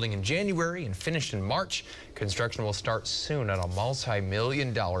old building in January and finished in March. Construction will start soon on a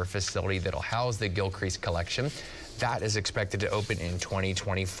multi-million-dollar facility that'll house the Gilcrease collection. That is expected to open in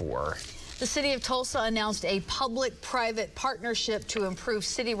 2024. The city of Tulsa announced a public-private partnership to improve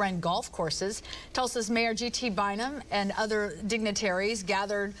city-run golf courses. Tulsa's Mayor G.T. Bynum and other dignitaries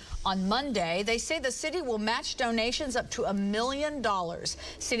gathered on Monday. They say the city will match donations up to $1 million.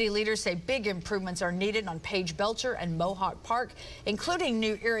 City leaders say big improvements are needed on Page Belcher and Mohawk Park, including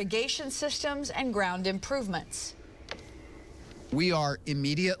new irrigation systems and ground improvements. We are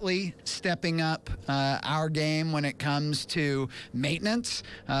immediately stepping up our game when it comes to maintenance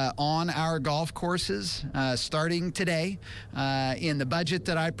on our golf courses starting today. In the budget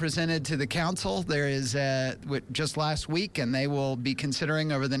that I presented to the council, there is just last week, and they will be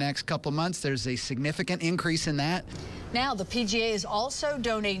considering over the next couple of months, there's a significant increase in that. Now, the PGA is also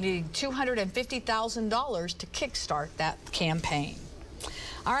donating $250,000 to kickstart that campaign.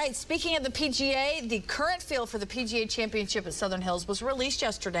 All right, speaking of the PGA, the current field for the PGA Championship at Southern Hills was released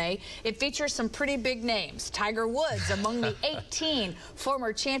yesterday. It features some pretty big names. Tiger Woods among the 18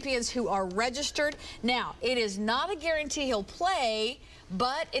 former champions who are registered. Now, it is not a guarantee he'll play,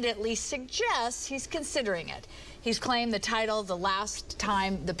 but it at least suggests he's considering it. He's claimed the title the last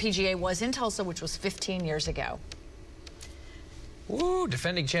time the PGA was in Tulsa, which was 15 years ago. Ooh,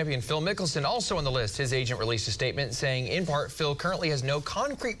 defending champion Phil Mickelson also on the list. His agent released a statement saying, in part, Phil currently has no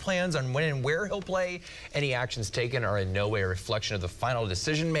concrete plans on when and where he'll play. Any actions taken are in no way a reflection of the final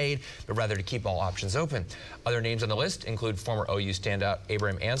decision made, but rather to keep all options open. Other names on the list include former OU standout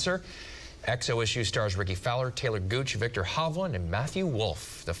Abraham Ancer, ex-OSU stars Ricky Fowler, Taylor Gooch, Victor Hovland, and Matthew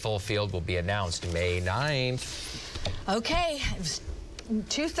Wolff. The full field will be announced May 9th. Okay. It was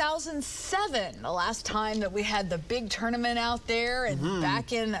 2007, the last time that we had the big tournament out there, and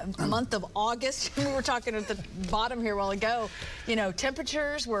back in the month of August, we were talking at the bottom here a while ago, you know,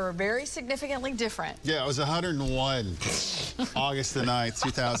 temperatures were very significantly different. Yeah, it was 101 August the 9th,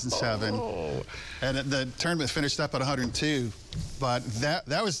 2007. And the tournament finished up at 102, but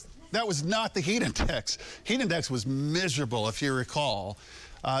that was not the heat index. Heat index was miserable, if you recall.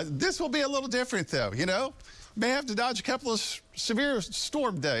 This will be a little different, though, you know? May have to dodge a couple of severe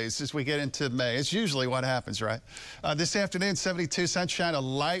storm days as we get into May. It's usually what happens, right? This afternoon, 72 sunshine, a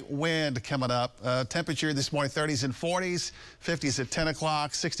light wind coming up. Temperature this morning, 30s and 40s, 50s at 10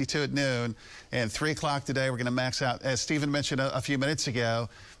 o'clock, 62 at noon, and 3 o'clock today. We're going to max out, as Stephen mentioned a few minutes ago.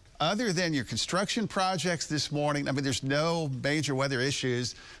 Other than your construction projects this morning, I mean, there's no major weather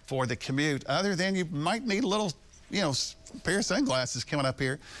issues for the commute, other than you might need a little pair of sunglasses coming up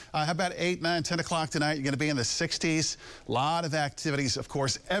here. How about 8, 9, 10 o'clock tonight? You're going to be in the 60s. A lot of activities, of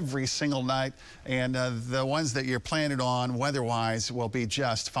course, every single night. And the ones that you're planning on weather-wise will be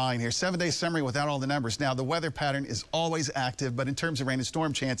just fine here. 7-day summary without all the numbers. Now, the weather pattern is always active, but in terms of rain and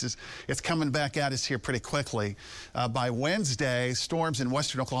storm chances, it's coming back at us here pretty quickly. By Wednesday, storms in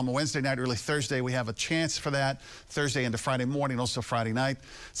western Oklahoma. Wednesday night, early Thursday, we have a chance for that. Thursday into Friday morning, also Friday night.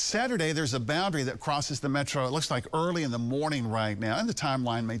 Saturday, there's a boundary that crosses the metro. It looks like early in the morning right now, and the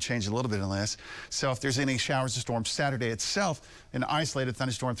timeline may change a little bit in this. So if there's any showers or storms Saturday itself, an isolated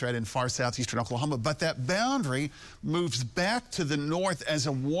thunderstorm threat in far southeastern Oklahoma, but that boundary moves back to the north as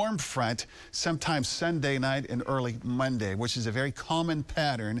a warm front sometime Sunday night and early Monday, which is a very common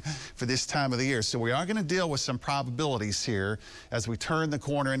pattern for this time of the year. So we are going to deal with some probabilities here as we turn the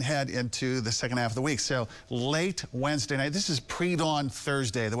corner and head into the second half of the week. So late Wednesday night, this is pre-dawn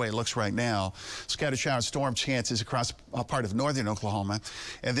Thursday, the way it looks right now. Scattered shower and storm chances across a part of northern Oklahoma,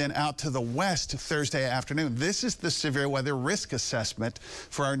 and then out to the west Thursday afternoon. This is the severe weather risk assessment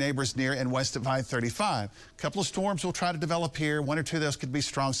for our neighbors near and west of I-35. A couple of storms will try to develop here. 1 or 2 of those could be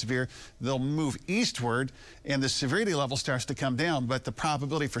strong severe. They'll move eastward, and the severity level starts to come down, but the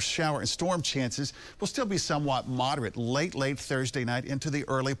probability for shower and storm chances will still be somewhat moderate late Thursday night into the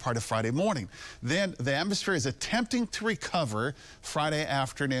early part of Friday morning. Then the atmosphere is attempting to recover Friday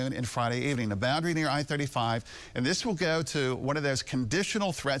afternoon and Friday evening. A boundary near I-35, and this will go to one of those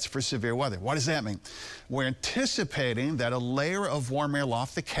conditional threats for severe weather. What does that mean? We're anticipating that a layer of warm air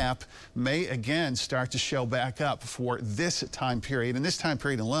off the cap may again start to show back up for this time period, and this time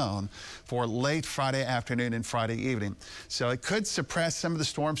period alone, for late Friday afternoon and Friday evening. So it could suppress some of the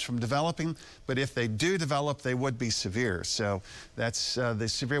storms from developing, but if they do develop, they would be severe. So that's the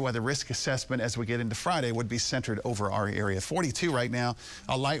severe weather risk assessment as we get into Friday would be centered over our area. 42 right now,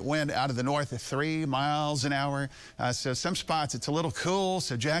 a light wind out of the north at 3 miles an hour. So some spots it's a little cool,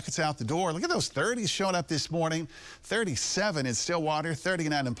 so jackets out the door. Look at those 30s showing up this morning. 37 in Stillwater,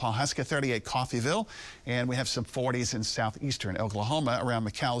 39 in Pawhuska, 38 Coffeyville, and we have some 40s in southeastern Oklahoma around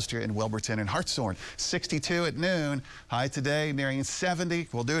McAllister and Wilburton and Hartshorn. 62 at noon. High today nearing 70.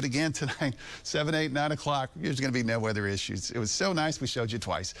 We'll do it again tonight, 7, 8, 9 o'clock. There's going to be no weather issues. It was so nice we showed you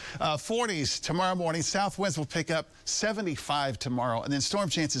twice. 40s tomorrow morning. South winds will pick up 75 tomorrow, and then storm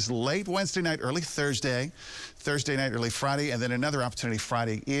chances late Wednesday night, early Thursday, Thursday night, early Friday, and then another opportunity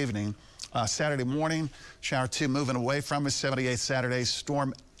Friday evening. Saturday morning, shower 2 moving away from us, 78 Saturday,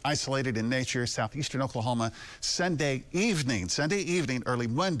 storm isolated in nature, southeastern Oklahoma. Sunday evening, early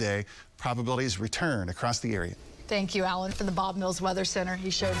Monday, probabilities return across the area. Thank you, Alan, from the Bob Mills Weather Center. He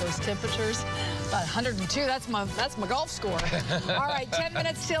showed those temperatures. About 102, that's my golf score. All right, 10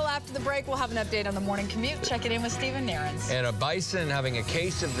 minutes till after the break. We'll have an update on the morning commute. Check it in with Stephen Nairns. And a bison having a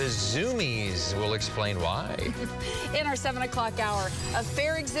case of the zoomies. We'll explain why. In our 7 o'clock hour, a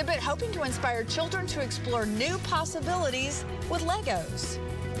fair exhibit hoping to inspire children to explore new possibilities with Legos.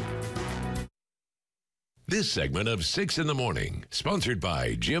 This segment of 6 in the Morning, sponsored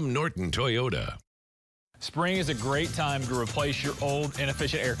by Jim Norton Toyota. Spring is a great time to replace your old,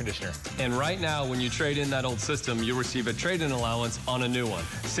 inefficient air conditioner. And right now, when you trade in that old system, you'll receive a trade-in allowance on a new one.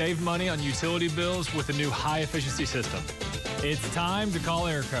 Save money on utility bills with a new high-efficiency system. It's time to call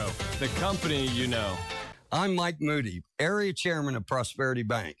Airco, the company you know. I'm Mike Moody, area chairman of Prosperity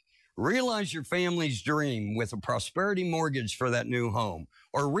Bank. Realize your family's dream with a Prosperity mortgage for that new home,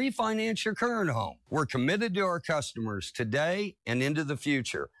 or refinance your current home. We're committed to our customers today and into the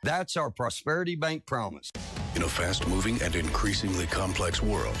future. That's our Prosperity Bank promise. In a fast-moving and increasingly complex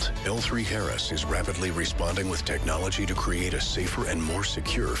world, L3 Harris is rapidly responding with technology to create a safer and more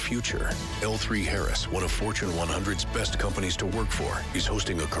secure future. L3 Harris, one of Fortune 100's best companies to work for, is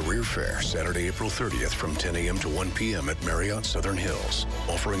hosting a career fair Saturday, April 30th from 10 a.m. to 1 p.m. at Marriott Southern Hills,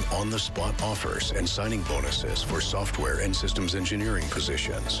 offering on-the-spot offers and signing bonuses for software and systems engineering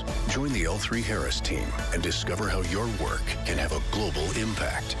positions. Join the L3 Harris team and discover how your work can have a global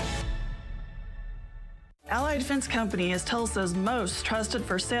impact. Allied Fence Company is Tulsa's most trusted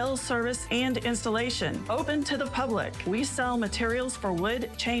for sales, service, and installation. Open to the public. We sell materials for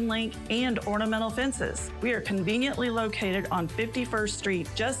wood, chain link, and ornamental fences. We are conveniently located on 51st Street,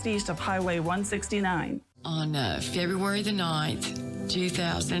 just east of Highway 169. On February the 9th,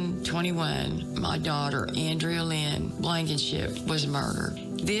 2021, my daughter, Andrea Lynn Blankenship, was murdered.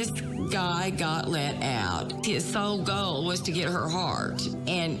 This guy got let out. His sole goal was to get her heart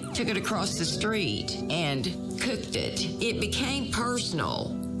and took it across the street and cooked it. It became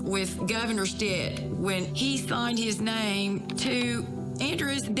personal with Governor Stitt when he signed his name to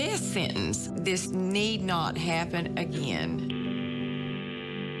Andrea's death sentence. This need not happen again.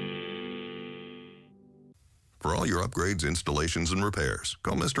 For all your upgrades, installations, and repairs,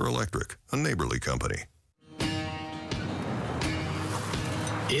 call Mr. Electric, a neighborly company.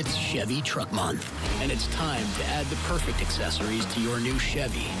 It's Chevy Truck Month, and it's time to add the perfect accessories to your new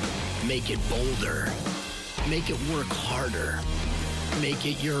Chevy. Make it bolder. Make it work harder. Make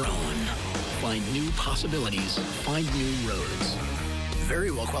it your own. Find new possibilities. Find new roads.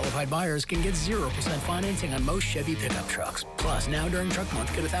 Very well-qualified buyers can get 0% financing on most Chevy pickup trucks. Plus, now during Truck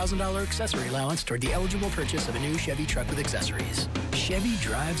Month, get a $1,000 accessory allowance toward the eligible purchase of a new Chevy truck with accessories. Chevy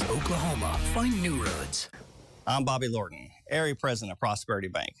drives Oklahoma. Find new roads. I'm Bobby Lorton, Area President of Prosperity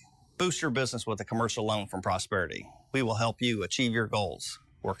Bank. Boost your business with a commercial loan from Prosperity. We will help you achieve your goals.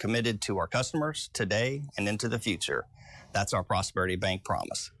 We're committed to our customers today and into the future. That's our Prosperity Bank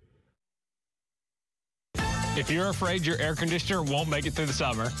promise. If you're afraid your air conditioner won't make it through the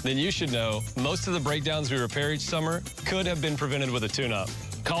summer, then you should know most of the breakdowns we repair each summer could have been prevented with a tune-up.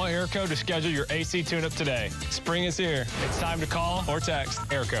 Call Airco to schedule your AC tune-up today. Spring is here. It's time to call or text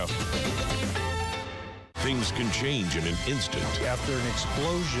Airco. Things can change in an instant. After an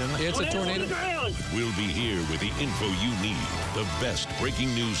explosion, it's a tornado. We'll be here with the info you need. The best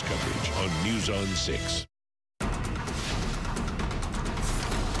breaking news coverage on News on 6.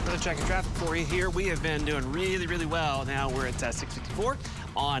 Checking traffic for you here. We have been doing really, really well. Now we're at 6:54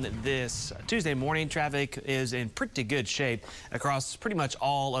 on this Tuesday morning. Traffic is in pretty good shape across pretty much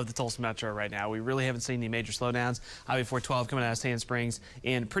all of the Tulsa Metro right now. We really haven't seen any major slowdowns. Highway 412 coming out of Sand Springs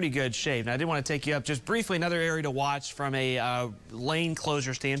in pretty good shape. Now I did want to take you up just briefly another area to watch from a lane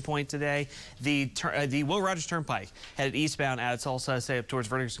closure standpoint today. The Will Rogers Turnpike headed eastbound out of Tulsa, say up towards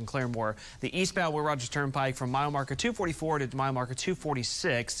Verdigris and Claremore. The eastbound Will Rogers Turnpike from mile marker 244 to mile marker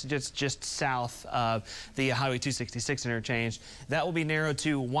 246, just south of the Highway 266 interchange. That will be narrowed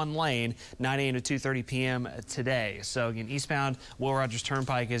to one lane, 9 a.m. to 2:30 p.m. today. So again, eastbound Will Rogers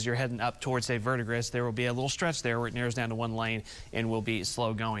Turnpike, as you're heading up towards, say, Verdigris, there will be a little stretch there where it narrows down to one lane and will be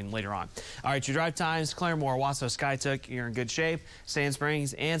slow going later on. All right, your drive times, Claremore, Wasso, Skytook, you're in good shape. Sand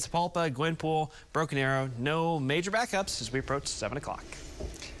Springs and Sapulpa, Gwenpool, Broken Arrow, no major backups as we approach 7 o'clock.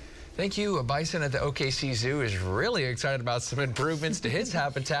 Thank you. A bison at the OKC Zoo is really excited about some improvements to his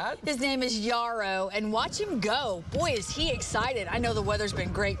habitat. His name is Yarrow, and watch him go. Boy, is he excited. I know the weather's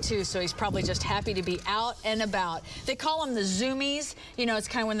been great, too, so he's probably just happy to be out and about. They call them the Zoomies. You know, it's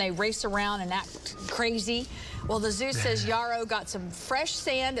kind of when they race around and act crazy. Well, the zoo says Yarrow got some fresh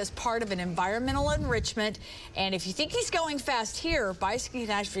sand as part of an environmental enrichment. And if you think he's going fast here, bison can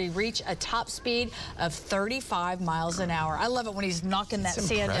actually reach a top speed of 35 miles an hour. I love it when he's knocking that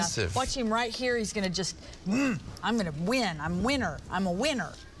sand down. Watch him right here. He's going to just, I'm going to win. I'm a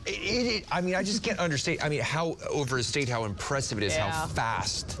winner. I mean, I just can't understand. I mean, how overstate how impressive it is, how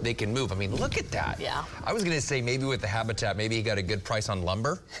fast they can move. I mean, look at that. Yeah. I was going to say maybe with the habitat, maybe he got a good price on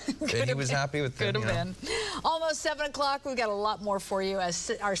lumber. And he was happy with Could have been. Almost 7 o'clock. We've got a lot more for you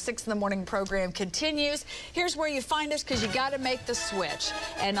as our 6 in the morning program continues. Here's where you find us because you got to make the switch.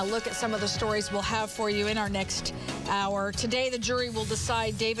 And a look at some of the stories we'll have for you in our next hour. Today, the jury will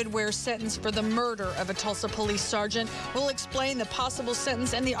decide David Ware's sentence for the murder of a Tulsa police sergeant. We'll explain the possible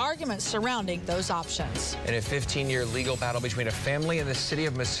sentence and the arguments surrounding those options. And a 15-year legal battle between a family and the city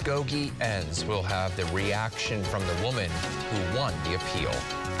of Muskogee ends. We'll have the reaction from the woman who won the appeal.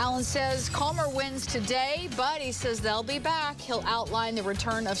 Alan says Calmer wins today, but he says they'll be back. He'll outline the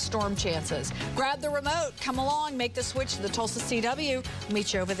return of storm chances. Grab the remote, come along, make the switch to the Tulsa CW. We'll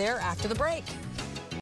meet you over there after the break.